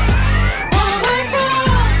 Run away from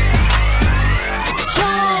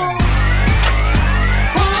home.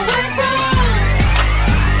 Run away from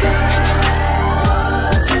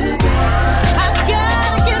God to God. I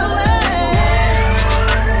gotta get away.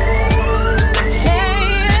 Hey,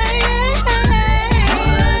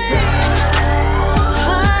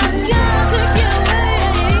 I got to get away.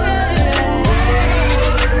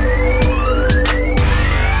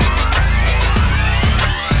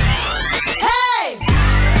 Hey,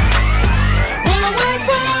 run away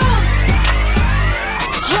from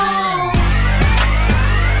home.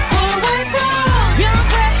 Run away from young,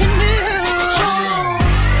 fresh and new. Home.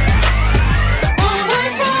 Run away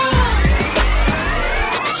from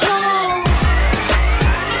home.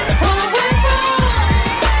 Run away from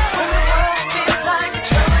when the world feels like it's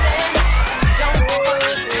rolling. Don't know what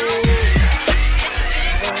you do.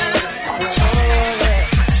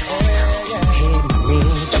 Hey, mommy,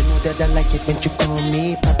 you know that I like it when you call me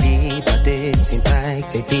papi, but it seems like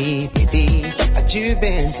baby, that you've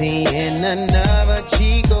been seeing another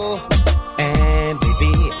chico. And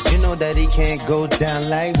baby, you know that he can't go down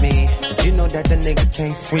like me. But you know that the nigga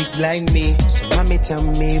can't freak like me. So mommy, tell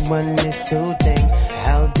me one little thing.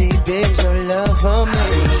 How deep is your love for me?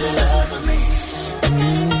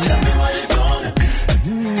 Tell me what it's gonna be.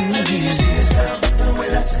 Do you see yourself the way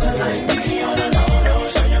that you like me on the low?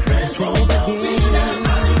 So your friends won't know.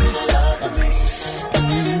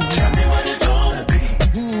 Tell me what it's gonna be.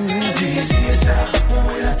 Do you see yourself the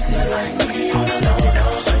way that you like me on the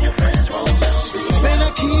low? So your friends won't know. When I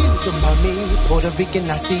keep the mommy, Puerto Rican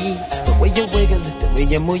I see the way you wiggle it, the way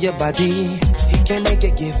you move your body. He can't make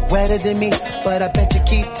it get wetter than me, but I bet you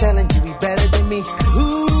keep telling you he better than me.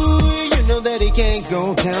 Ooh, you know that he can't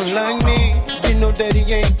go down like me. You know that he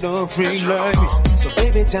ain't no freak like me. So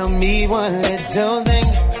baby, tell me one little thing.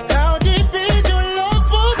 How deep is your love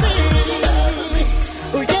for me?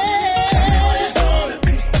 Oh yeah. Tell me what it's gonna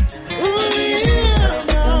be. Ooh yeah.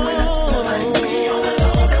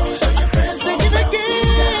 Sing it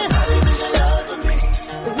again. How deep is your love for me?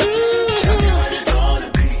 Tell me what it's gonna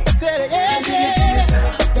be. Say it again. Do you see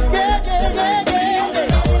yourself? Yeah.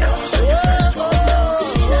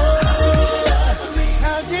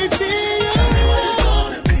 How deep is your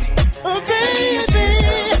love? Oh baby.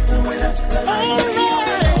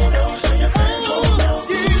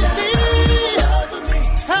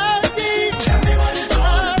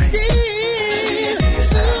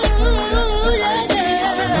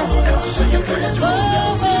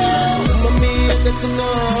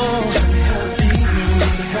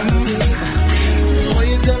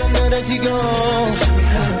 She goes.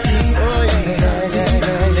 Oh yeah.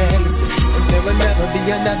 Listen, there will never be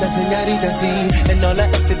another señorita, see. And all I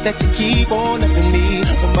ask is that you keep on loving me.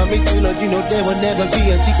 For mommy, you know there will never be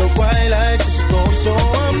a chico quite like Cisco. So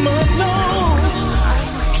I'm alone.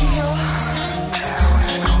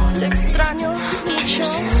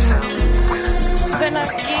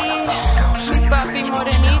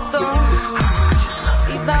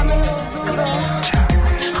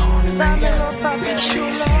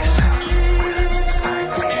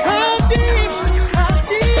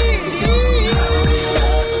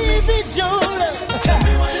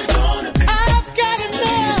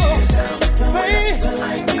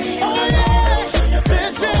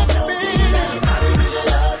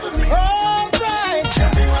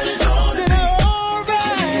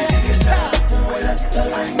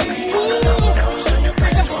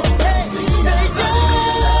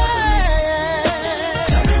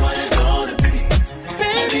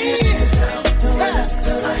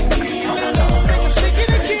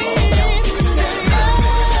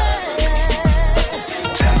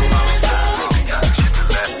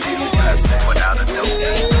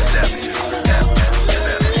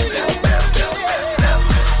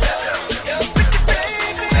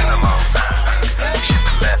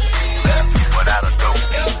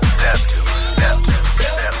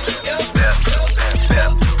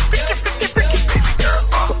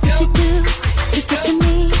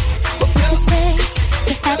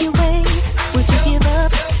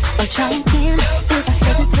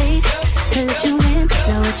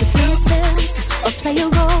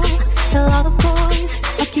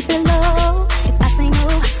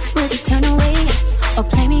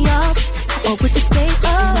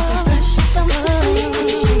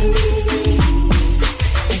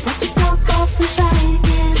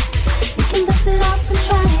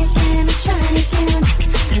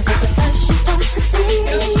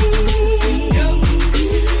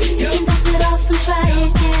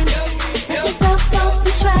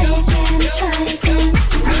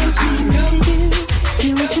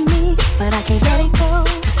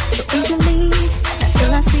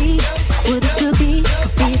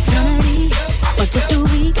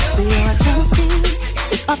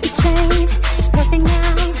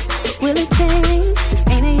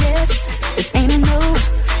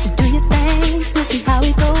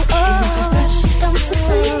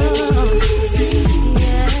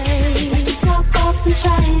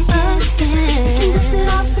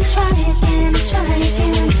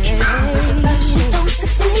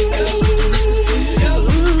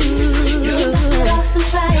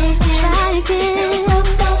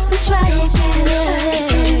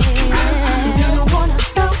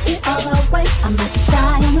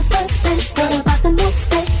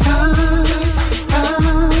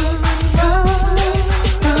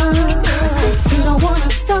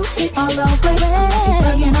 throw it all over.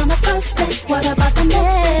 Bugging on the first date, what about the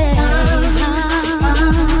next time?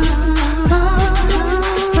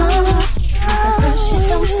 First you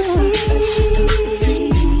don't succeed,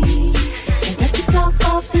 and dust yourself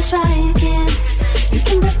off and try again. You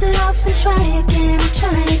can dust it off and try again,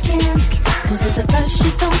 try again. 'Cause at the first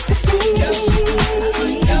you don't succeed.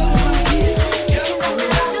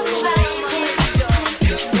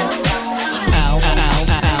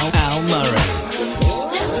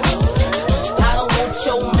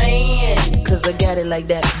 I got it like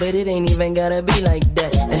that, but it ain't even gotta be like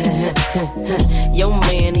that. Yo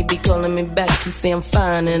man, he be calling me back. He say I'm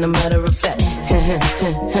fine, and a matter of fact,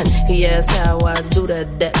 he asks how I do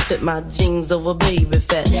that fit my jeans over baby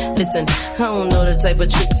fat. Listen, I don't know the type of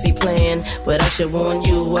tricks he playing, but I should warn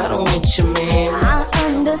you, I don't want your man. I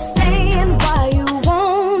understand why you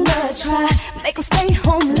wanna try, make him stay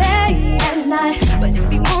home late at night. But if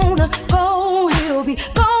he wanna go, he'll be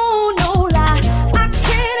gone, no lie. I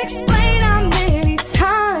can't explain how many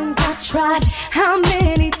times I tried, how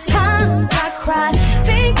many times I cried,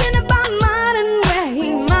 thinking about mine and where he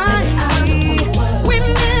might be.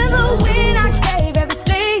 Remember when I gave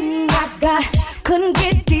everything I got, couldn't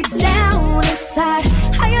get deep down inside.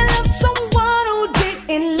 How you love someone who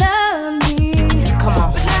didn't love me. Come on.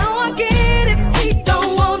 But now I get if he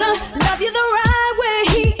don't wanna love you the right way,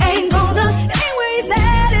 he ain't gonna. Anywhere he's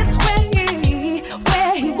at is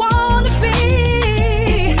where he wanna be.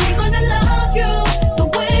 If he ain't gonna love you the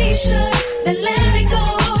way he should, then let it go.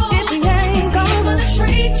 If he ain't gonna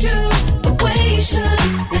treat you the way he should,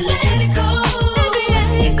 then let it go. If he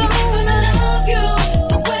ain't gonna love you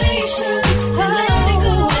the way he should, then let it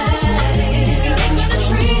go. If he ain't gonna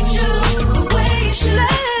treat you the way he should,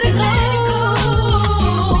 let it go.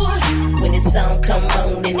 When the song come on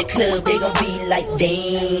in the club, they gon' be like,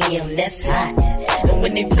 damn, that's hot. And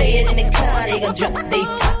when they play it in the car, they gon' drop they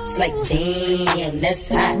tops like, damn, that's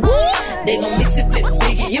hot. They gon' mix it with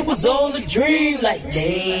Biggie, it was all a dream, like,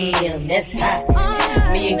 damn, that's hot.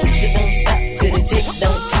 Me and Keisha don't stop till the tick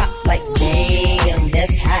don't top, like, damn,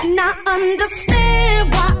 that's hot. Now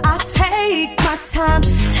understand why I take my time.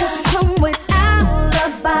 Tell you come with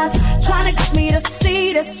alibis, trying to get me to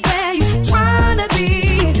see this where you trying to be.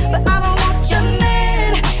 But I don't want your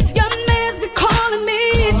man. Your man's been calling me,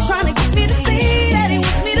 trying to get me to see that he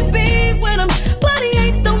wants me to be with him, but he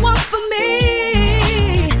ain't the one for me.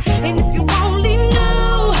 And if you only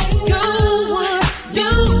knew, you would do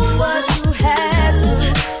what you had to.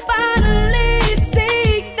 Finally see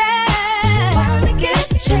that. Finally get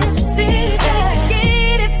the chance to see that.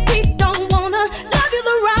 Get if he don't wanna love you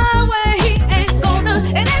the right way, he ain't gonna.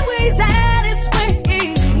 And then where he's at is where he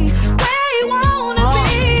wanna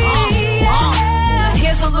be. Yeah.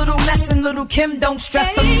 Here's a little lesson, little Kim, don't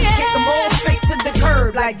stress him. Kick them all straight to the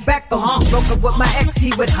curb like Beckham. Broke up with my ex, he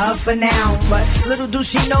with her for now. But little do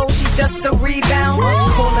she know she's just a rebound.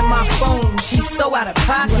 Calling my phone, she's so out of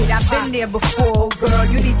pocket. I've been there before, girl,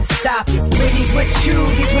 you need to stop it. When he's with you,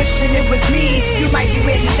 he's wishing it was me. You might be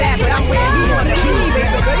where he's at, but I'm where he wanna be,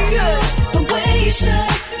 baby. The way you should,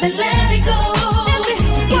 then let it go. If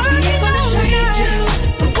he ain't gonna treat you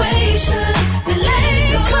the way you should, then let it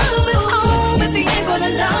go. Coming home if he ain't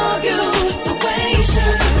gonna love you the way you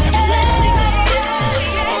should, then let it go. If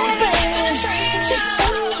he ain't gonna treat you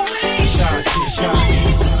the way you should, then let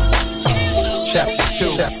it go. Chapter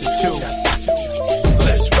 2.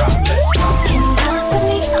 Let's rock. Can you pop for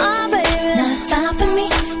me? Oh, baby, not stopping me.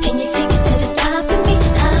 Can you take it to the top of me?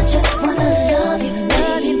 I just wanna love you,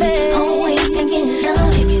 baby. Always thinking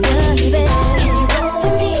love you, baby. Can you roll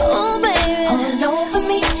with me? Oh, baby, all over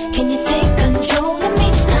me. Can you take control of me?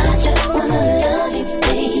 I just wanna love you,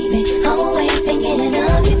 baby. Always thinking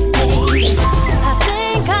of you, baby. I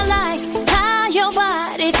think I like how your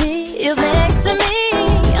body feels next to me.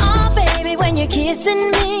 Oh, baby, when you're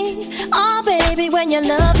kissing me. Oh, baby, when you're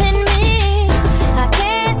loving me. I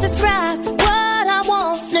can't describe what I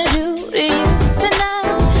wanna do to you tonight.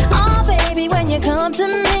 Oh, baby, when you come to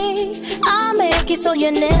me, I'll make it so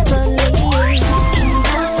you never leave. Can you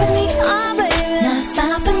pop for me? Oh, baby, not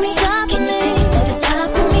stopping me. Can you take it to the top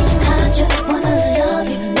of me? I just wanna love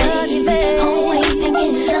you, baby. Always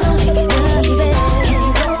thinking love you, baby. Can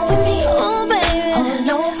you roll with me? Oh, baby,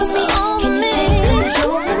 all over me. Can you take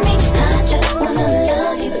control of me? I just wanna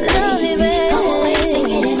love you, baby. Always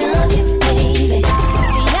thinking of you, baby.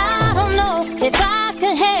 See, I don't know if I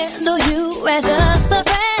could handle you as just a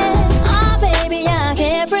friend. Oh, baby, I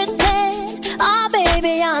can't pretend. Oh,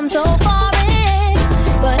 baby, I'm so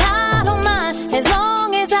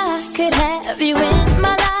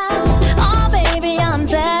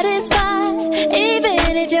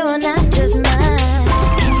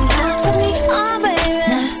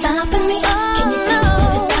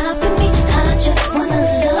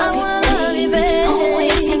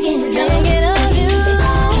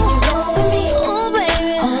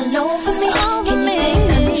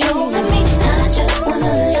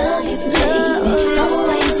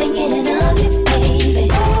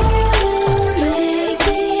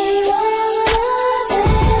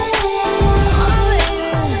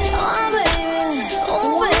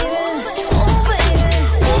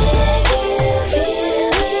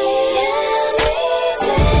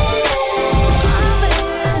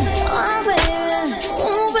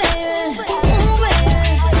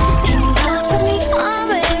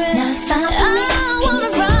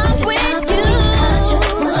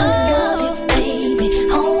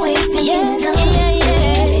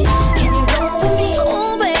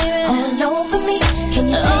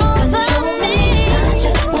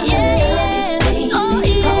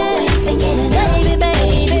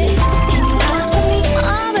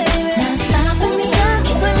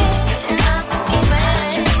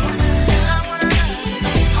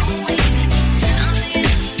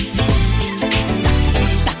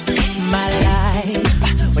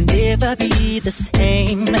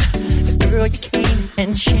Girl, you came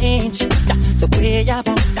and changed the way I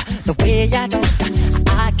want, the way I don't.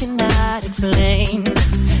 I cannot explain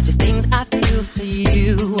the things I feel for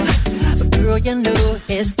you. But girl, you know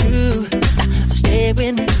it's true. Stay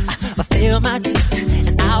with me, fulfill my dreams,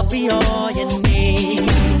 and I'll be all you need.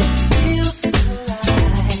 Feels so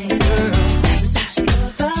right, girl. Such a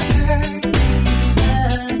perfect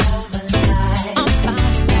love all my life. I'm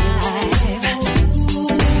fine alive. Ooh,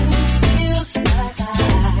 feels like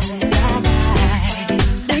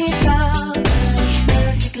they found us.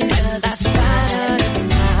 That's fine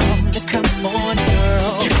now. Come on,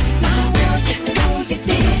 girl. My world, you know you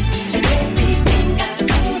did everything I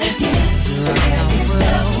could have did.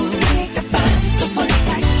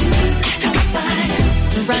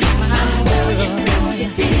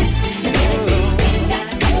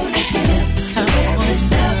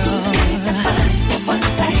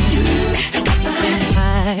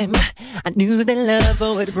 I knew that love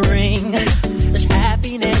would bring such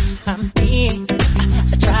happiness to me.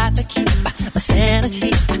 I tried to keep my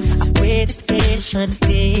sanity. I waited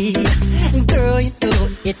patiently. Girl, you know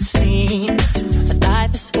it seems my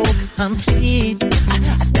life is so complete. I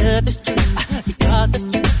love is true because of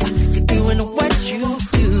you. You're doing what you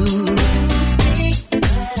do.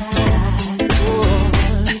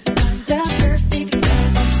 The perfect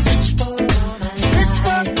love I search for all my life. Search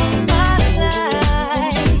for all my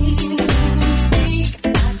life.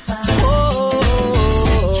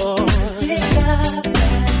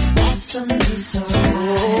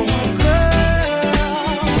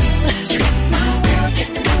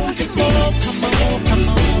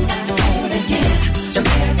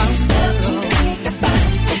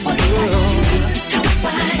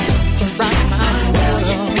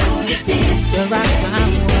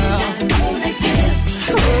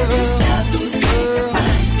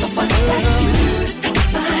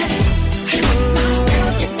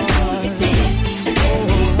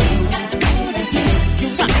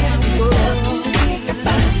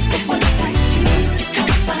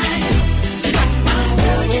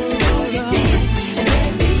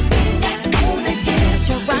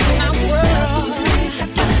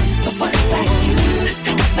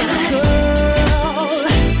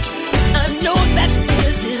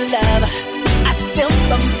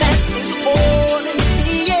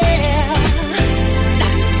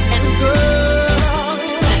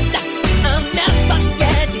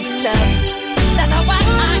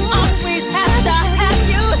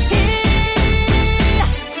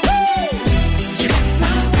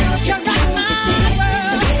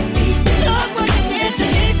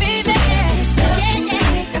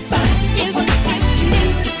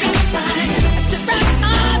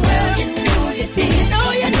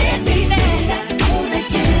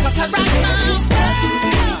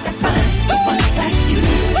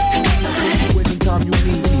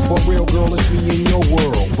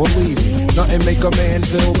 Nothing make a man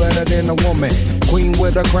feel better than a woman. Queen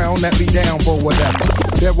with a crown that be down for whatever.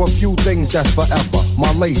 There are few things that's forever.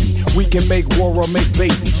 My lady, we can make war or make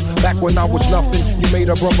babies. Back when I was nothing, you made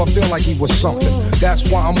a brother feel like he was something. That's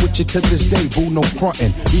why I'm with you to this day, boo, no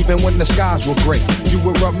frontin'. Even when the skies were gray, you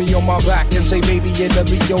would rub me on my back and say, baby, it'll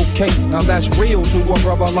be okay. Now that's real to a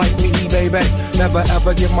brother like me, baby. Never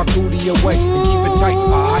ever give my cootie away and keep it tight,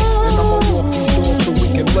 alright? And I'ma walk these doors so we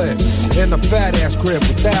can live in a fat ass crib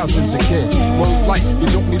with thousands of kids. Word life, you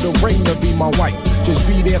don't need a ring to be my wife. Just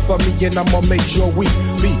be there for me and I'ma make sure we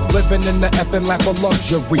be living in the effing lap of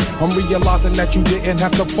luxury. I'm realizing that you didn't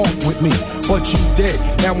have to funk with me, but you did.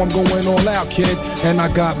 Now I'm going all out, kid, and I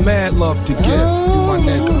got mad love to give. You my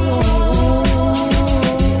nigga.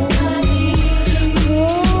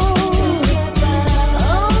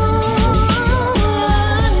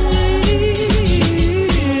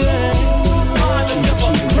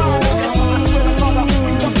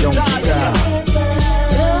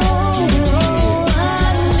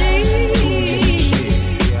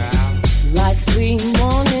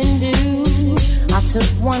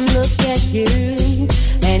 Took one look at you,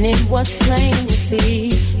 and it was plain to see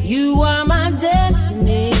you are my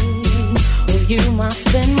destiny. With you, I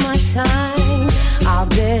spend my time. I'll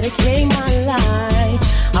dedicate my life.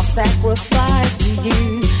 I'll sacrifice to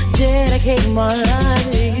you. Dedicate my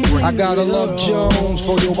life to you. I gotta love Jones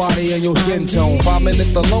for your body and your skin tone. 5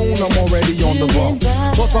 minutes alone, I'm already on the road.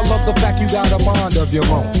 Plus, I love the fact you got a mind of your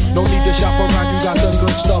own. No need to shop around, you got the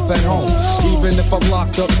good stuff at home. Even if I'm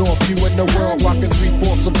locked up north, you in the world rocking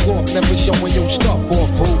 3/4 of cloth, never showing your stuff off,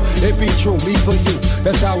 boo. It be true, me for you,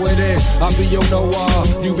 that's how it is. I be your Noah,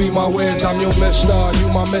 you be my Wiz, I'm your Mister, you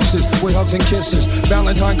my Mrs. With hugs and kisses,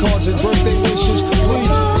 Valentine cards and birthday wishes.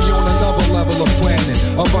 Please be on another another level of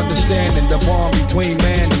planning, of understanding the bond between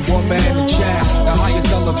man and woman and child. The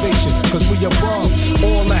highest elevation, cause we above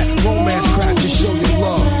all that romance crap, just show your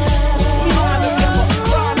love.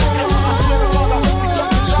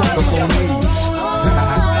 Suck up on these.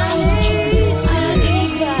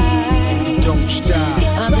 And you don't stop.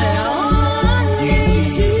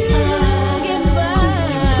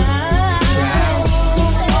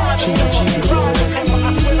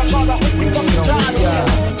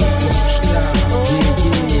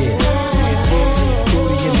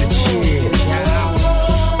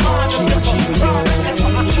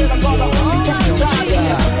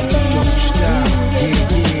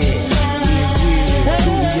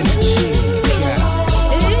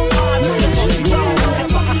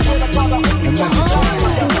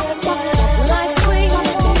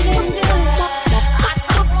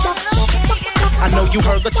 You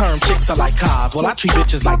heard the term chicks are like cars. Well, I treat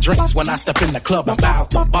bitches like drinks when I step in the club and bow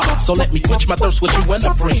the bar. So let me quench my thirst with you and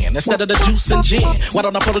a friend. Instead of the juice and gin, why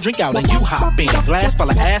don't I pull a drink out and you hop in? Glass full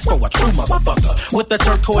of ass for a true motherfucker. With the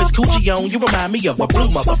turquoise coochie on, you remind me of a blue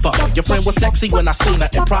motherfucker. Your friend was sexy when I seen her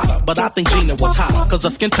in Prada, but I think Gina was hotter, cause her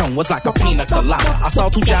skin tone was like a pina colada. I saw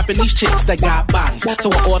two Japanese chicks that got bodies, so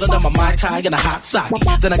I ordered them a Mai Tai and a hot sake.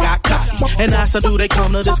 Then I got cocky and asked her, do they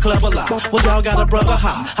come to this club a lot? Well, y'all got a brother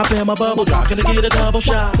high. I pay my bubble drop. Can I get a double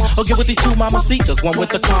shot? Or get with these two mamacitas, one with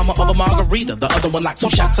the karma of a margarita, the other one like 2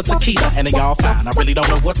 shots of tequila. And they all fine, I really don't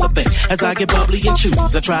know what to think as I get bubbly and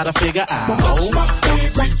choose and try to figure out what's my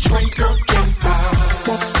favorite drink, girl, can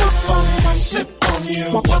I sip on you, sip on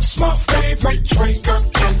you? What's my favorite drink, girl,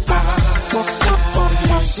 can I sip on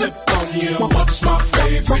you, sip on you? What's my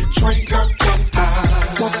favorite drink, girl, can I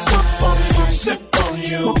sip on you, sip on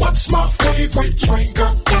you? What's my favorite drink,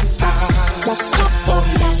 girl, can I sip on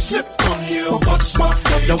you, sip on you? What's my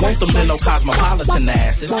favorite? Don't want them little cosmopolitan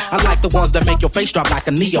asses. I like the ones that make your face drop like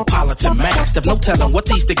a Neapolitan mask. There's no telling what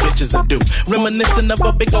these thick bitches will do. Reminiscent of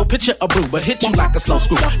a big old picture of brew, but hit you like a slow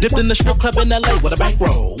screw. Dipped in the strip club in LA with a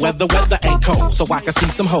bankroll. Weather ain't cold, so I can see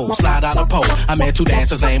some hoes slide out a pole. I met 2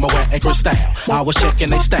 dancers named Wet and Cristal. I was checking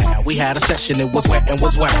their style. We had a session, it was wet and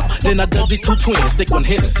was wild. Then I dug these 2 twins, thick one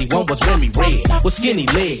Hennessy. One was Remy Red, with skinny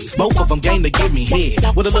legs. Both of them game to give me head.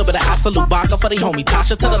 With a little bit of absolute vodka for the homie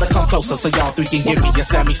Tasha. Tell her to come closer so y'all 3 can give me a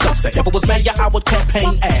Sammy Sosa. If it was mayor, I would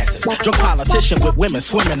campaign asses. Drunk politician with women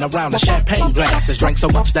swimming around in champagne glasses. Drank so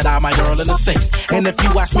much that I might hurl in the sink. And if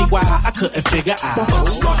you ask me why, I couldn't figure out.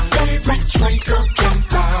 What's my favorite drink, girl, can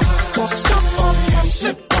I sip on you,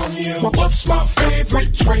 sip on you? What's my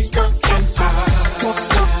favorite drink, girl, can I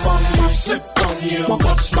sip on you, sip on you?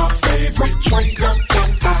 What's my favorite drink, girl,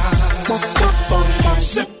 can I sip on you,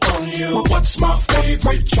 sip on you? What's my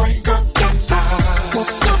favorite drink, girl, can I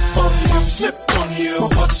sip on you, sip on you?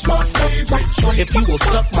 What's my favorite drink? If you will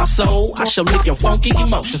suck my soul, I shall lick your funky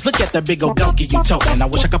emotions. Look at that big old donkey you toting. I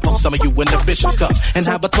wish I could post some of you in the Bishop's Cup and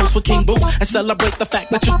have a toast with King Boo and celebrate the fact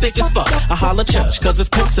that you think it's fuck. I holler church, cause it's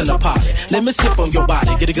pimps in the party. Let me sip on your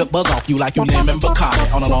body, get a good buzz off you like you lemon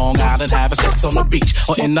Bacardi. On a Long Island, having sex on the beach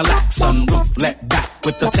or in the lax sunroof. Let back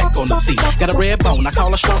with the tech on the seat. Got a red bone, I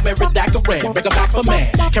call a strawberry dagger red. Bring her back for man,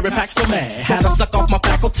 carry packs for man. Had to suck off my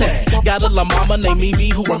faculty. Got a la mama named Mimi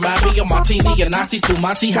who remind me of Martini and Auntie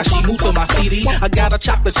Spumante. How she moved to my CD. I got a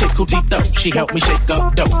chocolate chick who deep dope. She helped me shake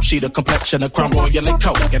up dope. She the complexion of crumb royal and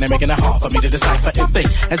coke. And they're making it hard for me to decipher and think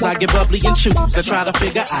as I get bubbly and choose and try to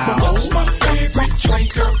figure out what's my favorite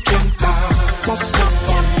drink, girl, can I sip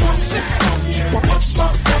on you, sip on you? What's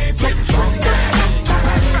my favorite drink, girl, can I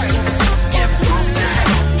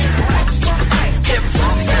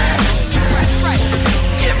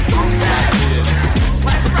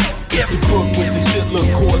It's the book with the shit look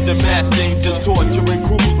causing mass danger, torturing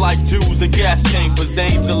crews like Jews in gas chambers. The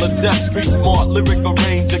angel of death, street smart, lyric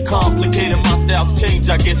arranger, complicated. My styles change,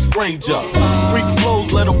 I get stranger. Freak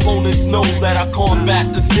flows, let opponents know that I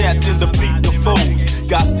combat the stats and defeat the foes.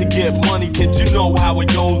 Gots to get money, kid, you know how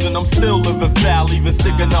it goes, and I'm still living foul, even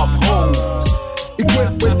sticking up hoes.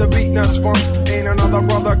 Equipped with the beat nuts funk. Ain't another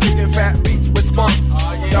brother kicking fat beats with spunk.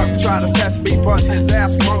 Duck try to test me, but his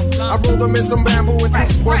ass funk. I rolled him in some bamboo and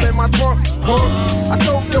one in my trunk. I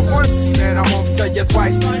told you once, and I won't tell you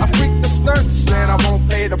twice. I freak the stunts, and I won't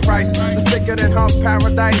pay the price. To stick it in Hub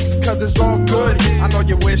Paradise, cause it's all good. I know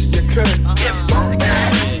you wish you could.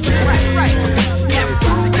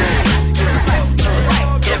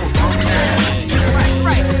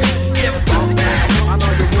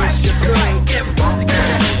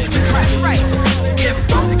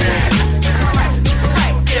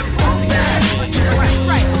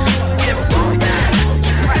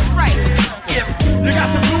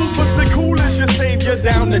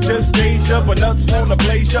 Down to just Deja, but nuts wanna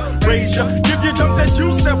blaze ya, raise ya. Give you junk that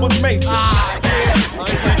you said was major.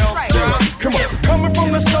 Come on, coming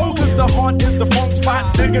from the soul, cause the heart is the funk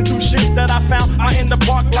spot. Digging through shit that I found out in the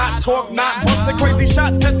park lot. Talk not, busting crazy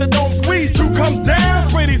shots at the dome squeeze. You come down,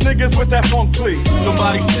 spray these niggas with that funk, please.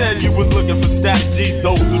 Somebody said you was looking for static G.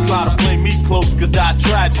 Those who try to play me close could die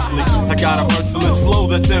tragically. I got a merciless flow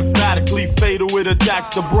that's emphatically fatal. It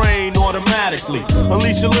attacks the brain automatically.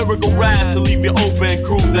 Unleash a lyrical rap to leave you open.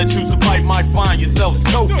 Crews that choose to bite might find yourselves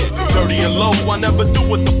choking. Dirty and low, I never do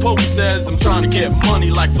what the Pope says. I'm trying to get money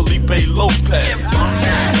like Felipe Lopez.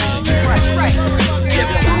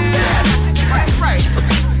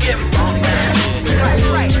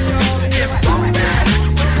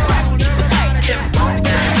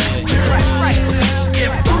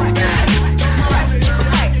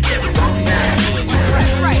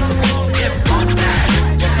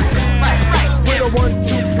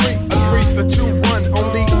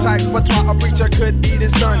 But why a preacher could eat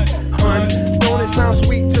his done, hun. Don't it sound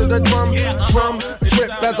sweet to the drum? Drum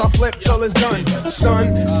trip as I flip till it's done.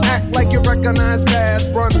 Son, act like you recognize dad.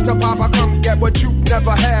 Run to Papa, come get what you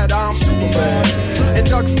never had. I'm Superman. And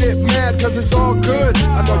ducks get mad cause it's all good.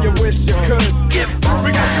 I know you wish you could.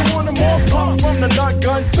 We got you on the more pump from the nut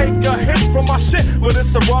gun. Take a hit from my shit, but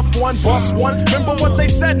it's a rough one, bust one. Remember what they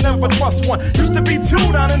said, never trust one. Used to be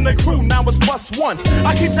two down in the crew, now it's plus one.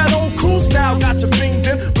 I keep that old cool style, got you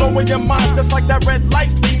fiendin', blowing your mind just like that red light.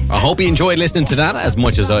 I hope you enjoyed listening to that as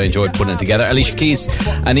much as I enjoyed putting it together. Alicia Keys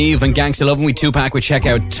and Eve and Gangsta Lovin'. We 2-pack with Check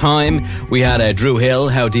Out Time. We had Drew Hill,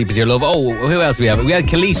 How Deep Is Your Love. Oh, who else we have? We had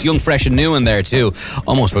Khalees, Young, Fresh and New in there too.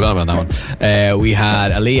 Almost forgot about that one. We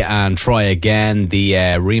had Aaliyah and Try Again, the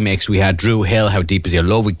remix. We had Drew Hill, How Deep Is Your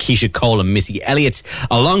Love with Keisha Cole and Missy Elliott,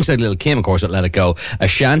 alongside Lil' Kim, of course, with Let It Go.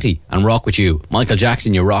 Ashanti and Rock With You. Michael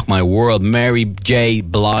Jackson, You Rock My World. Mary J.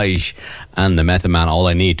 Blige and the Method Man, All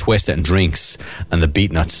I Need. Twist It and Drinks. And the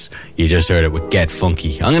Beatnuts, you just heard it with Get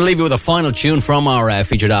Funky. I'm going to leave you with a final tune from our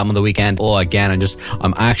featured album of the weekend. Oh, again,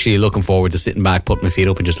 I'm actually looking forward to sitting back, putting my feet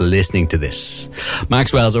up and just listening to this.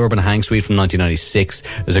 Maxwell's Urban Hang Suite from 1996.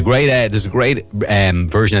 There's a great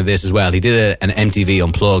version of this as well. He did an MTV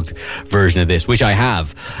Unplugged version of this, which I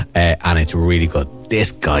have, and it's really good.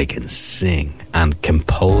 This guy can sing and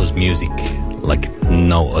compose music like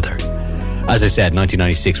no other. As I said,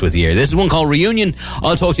 1996 was the year. This is one called Reunion.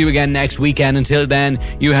 I'll talk to you again next weekend. Until then,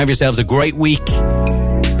 you have yourselves a great week.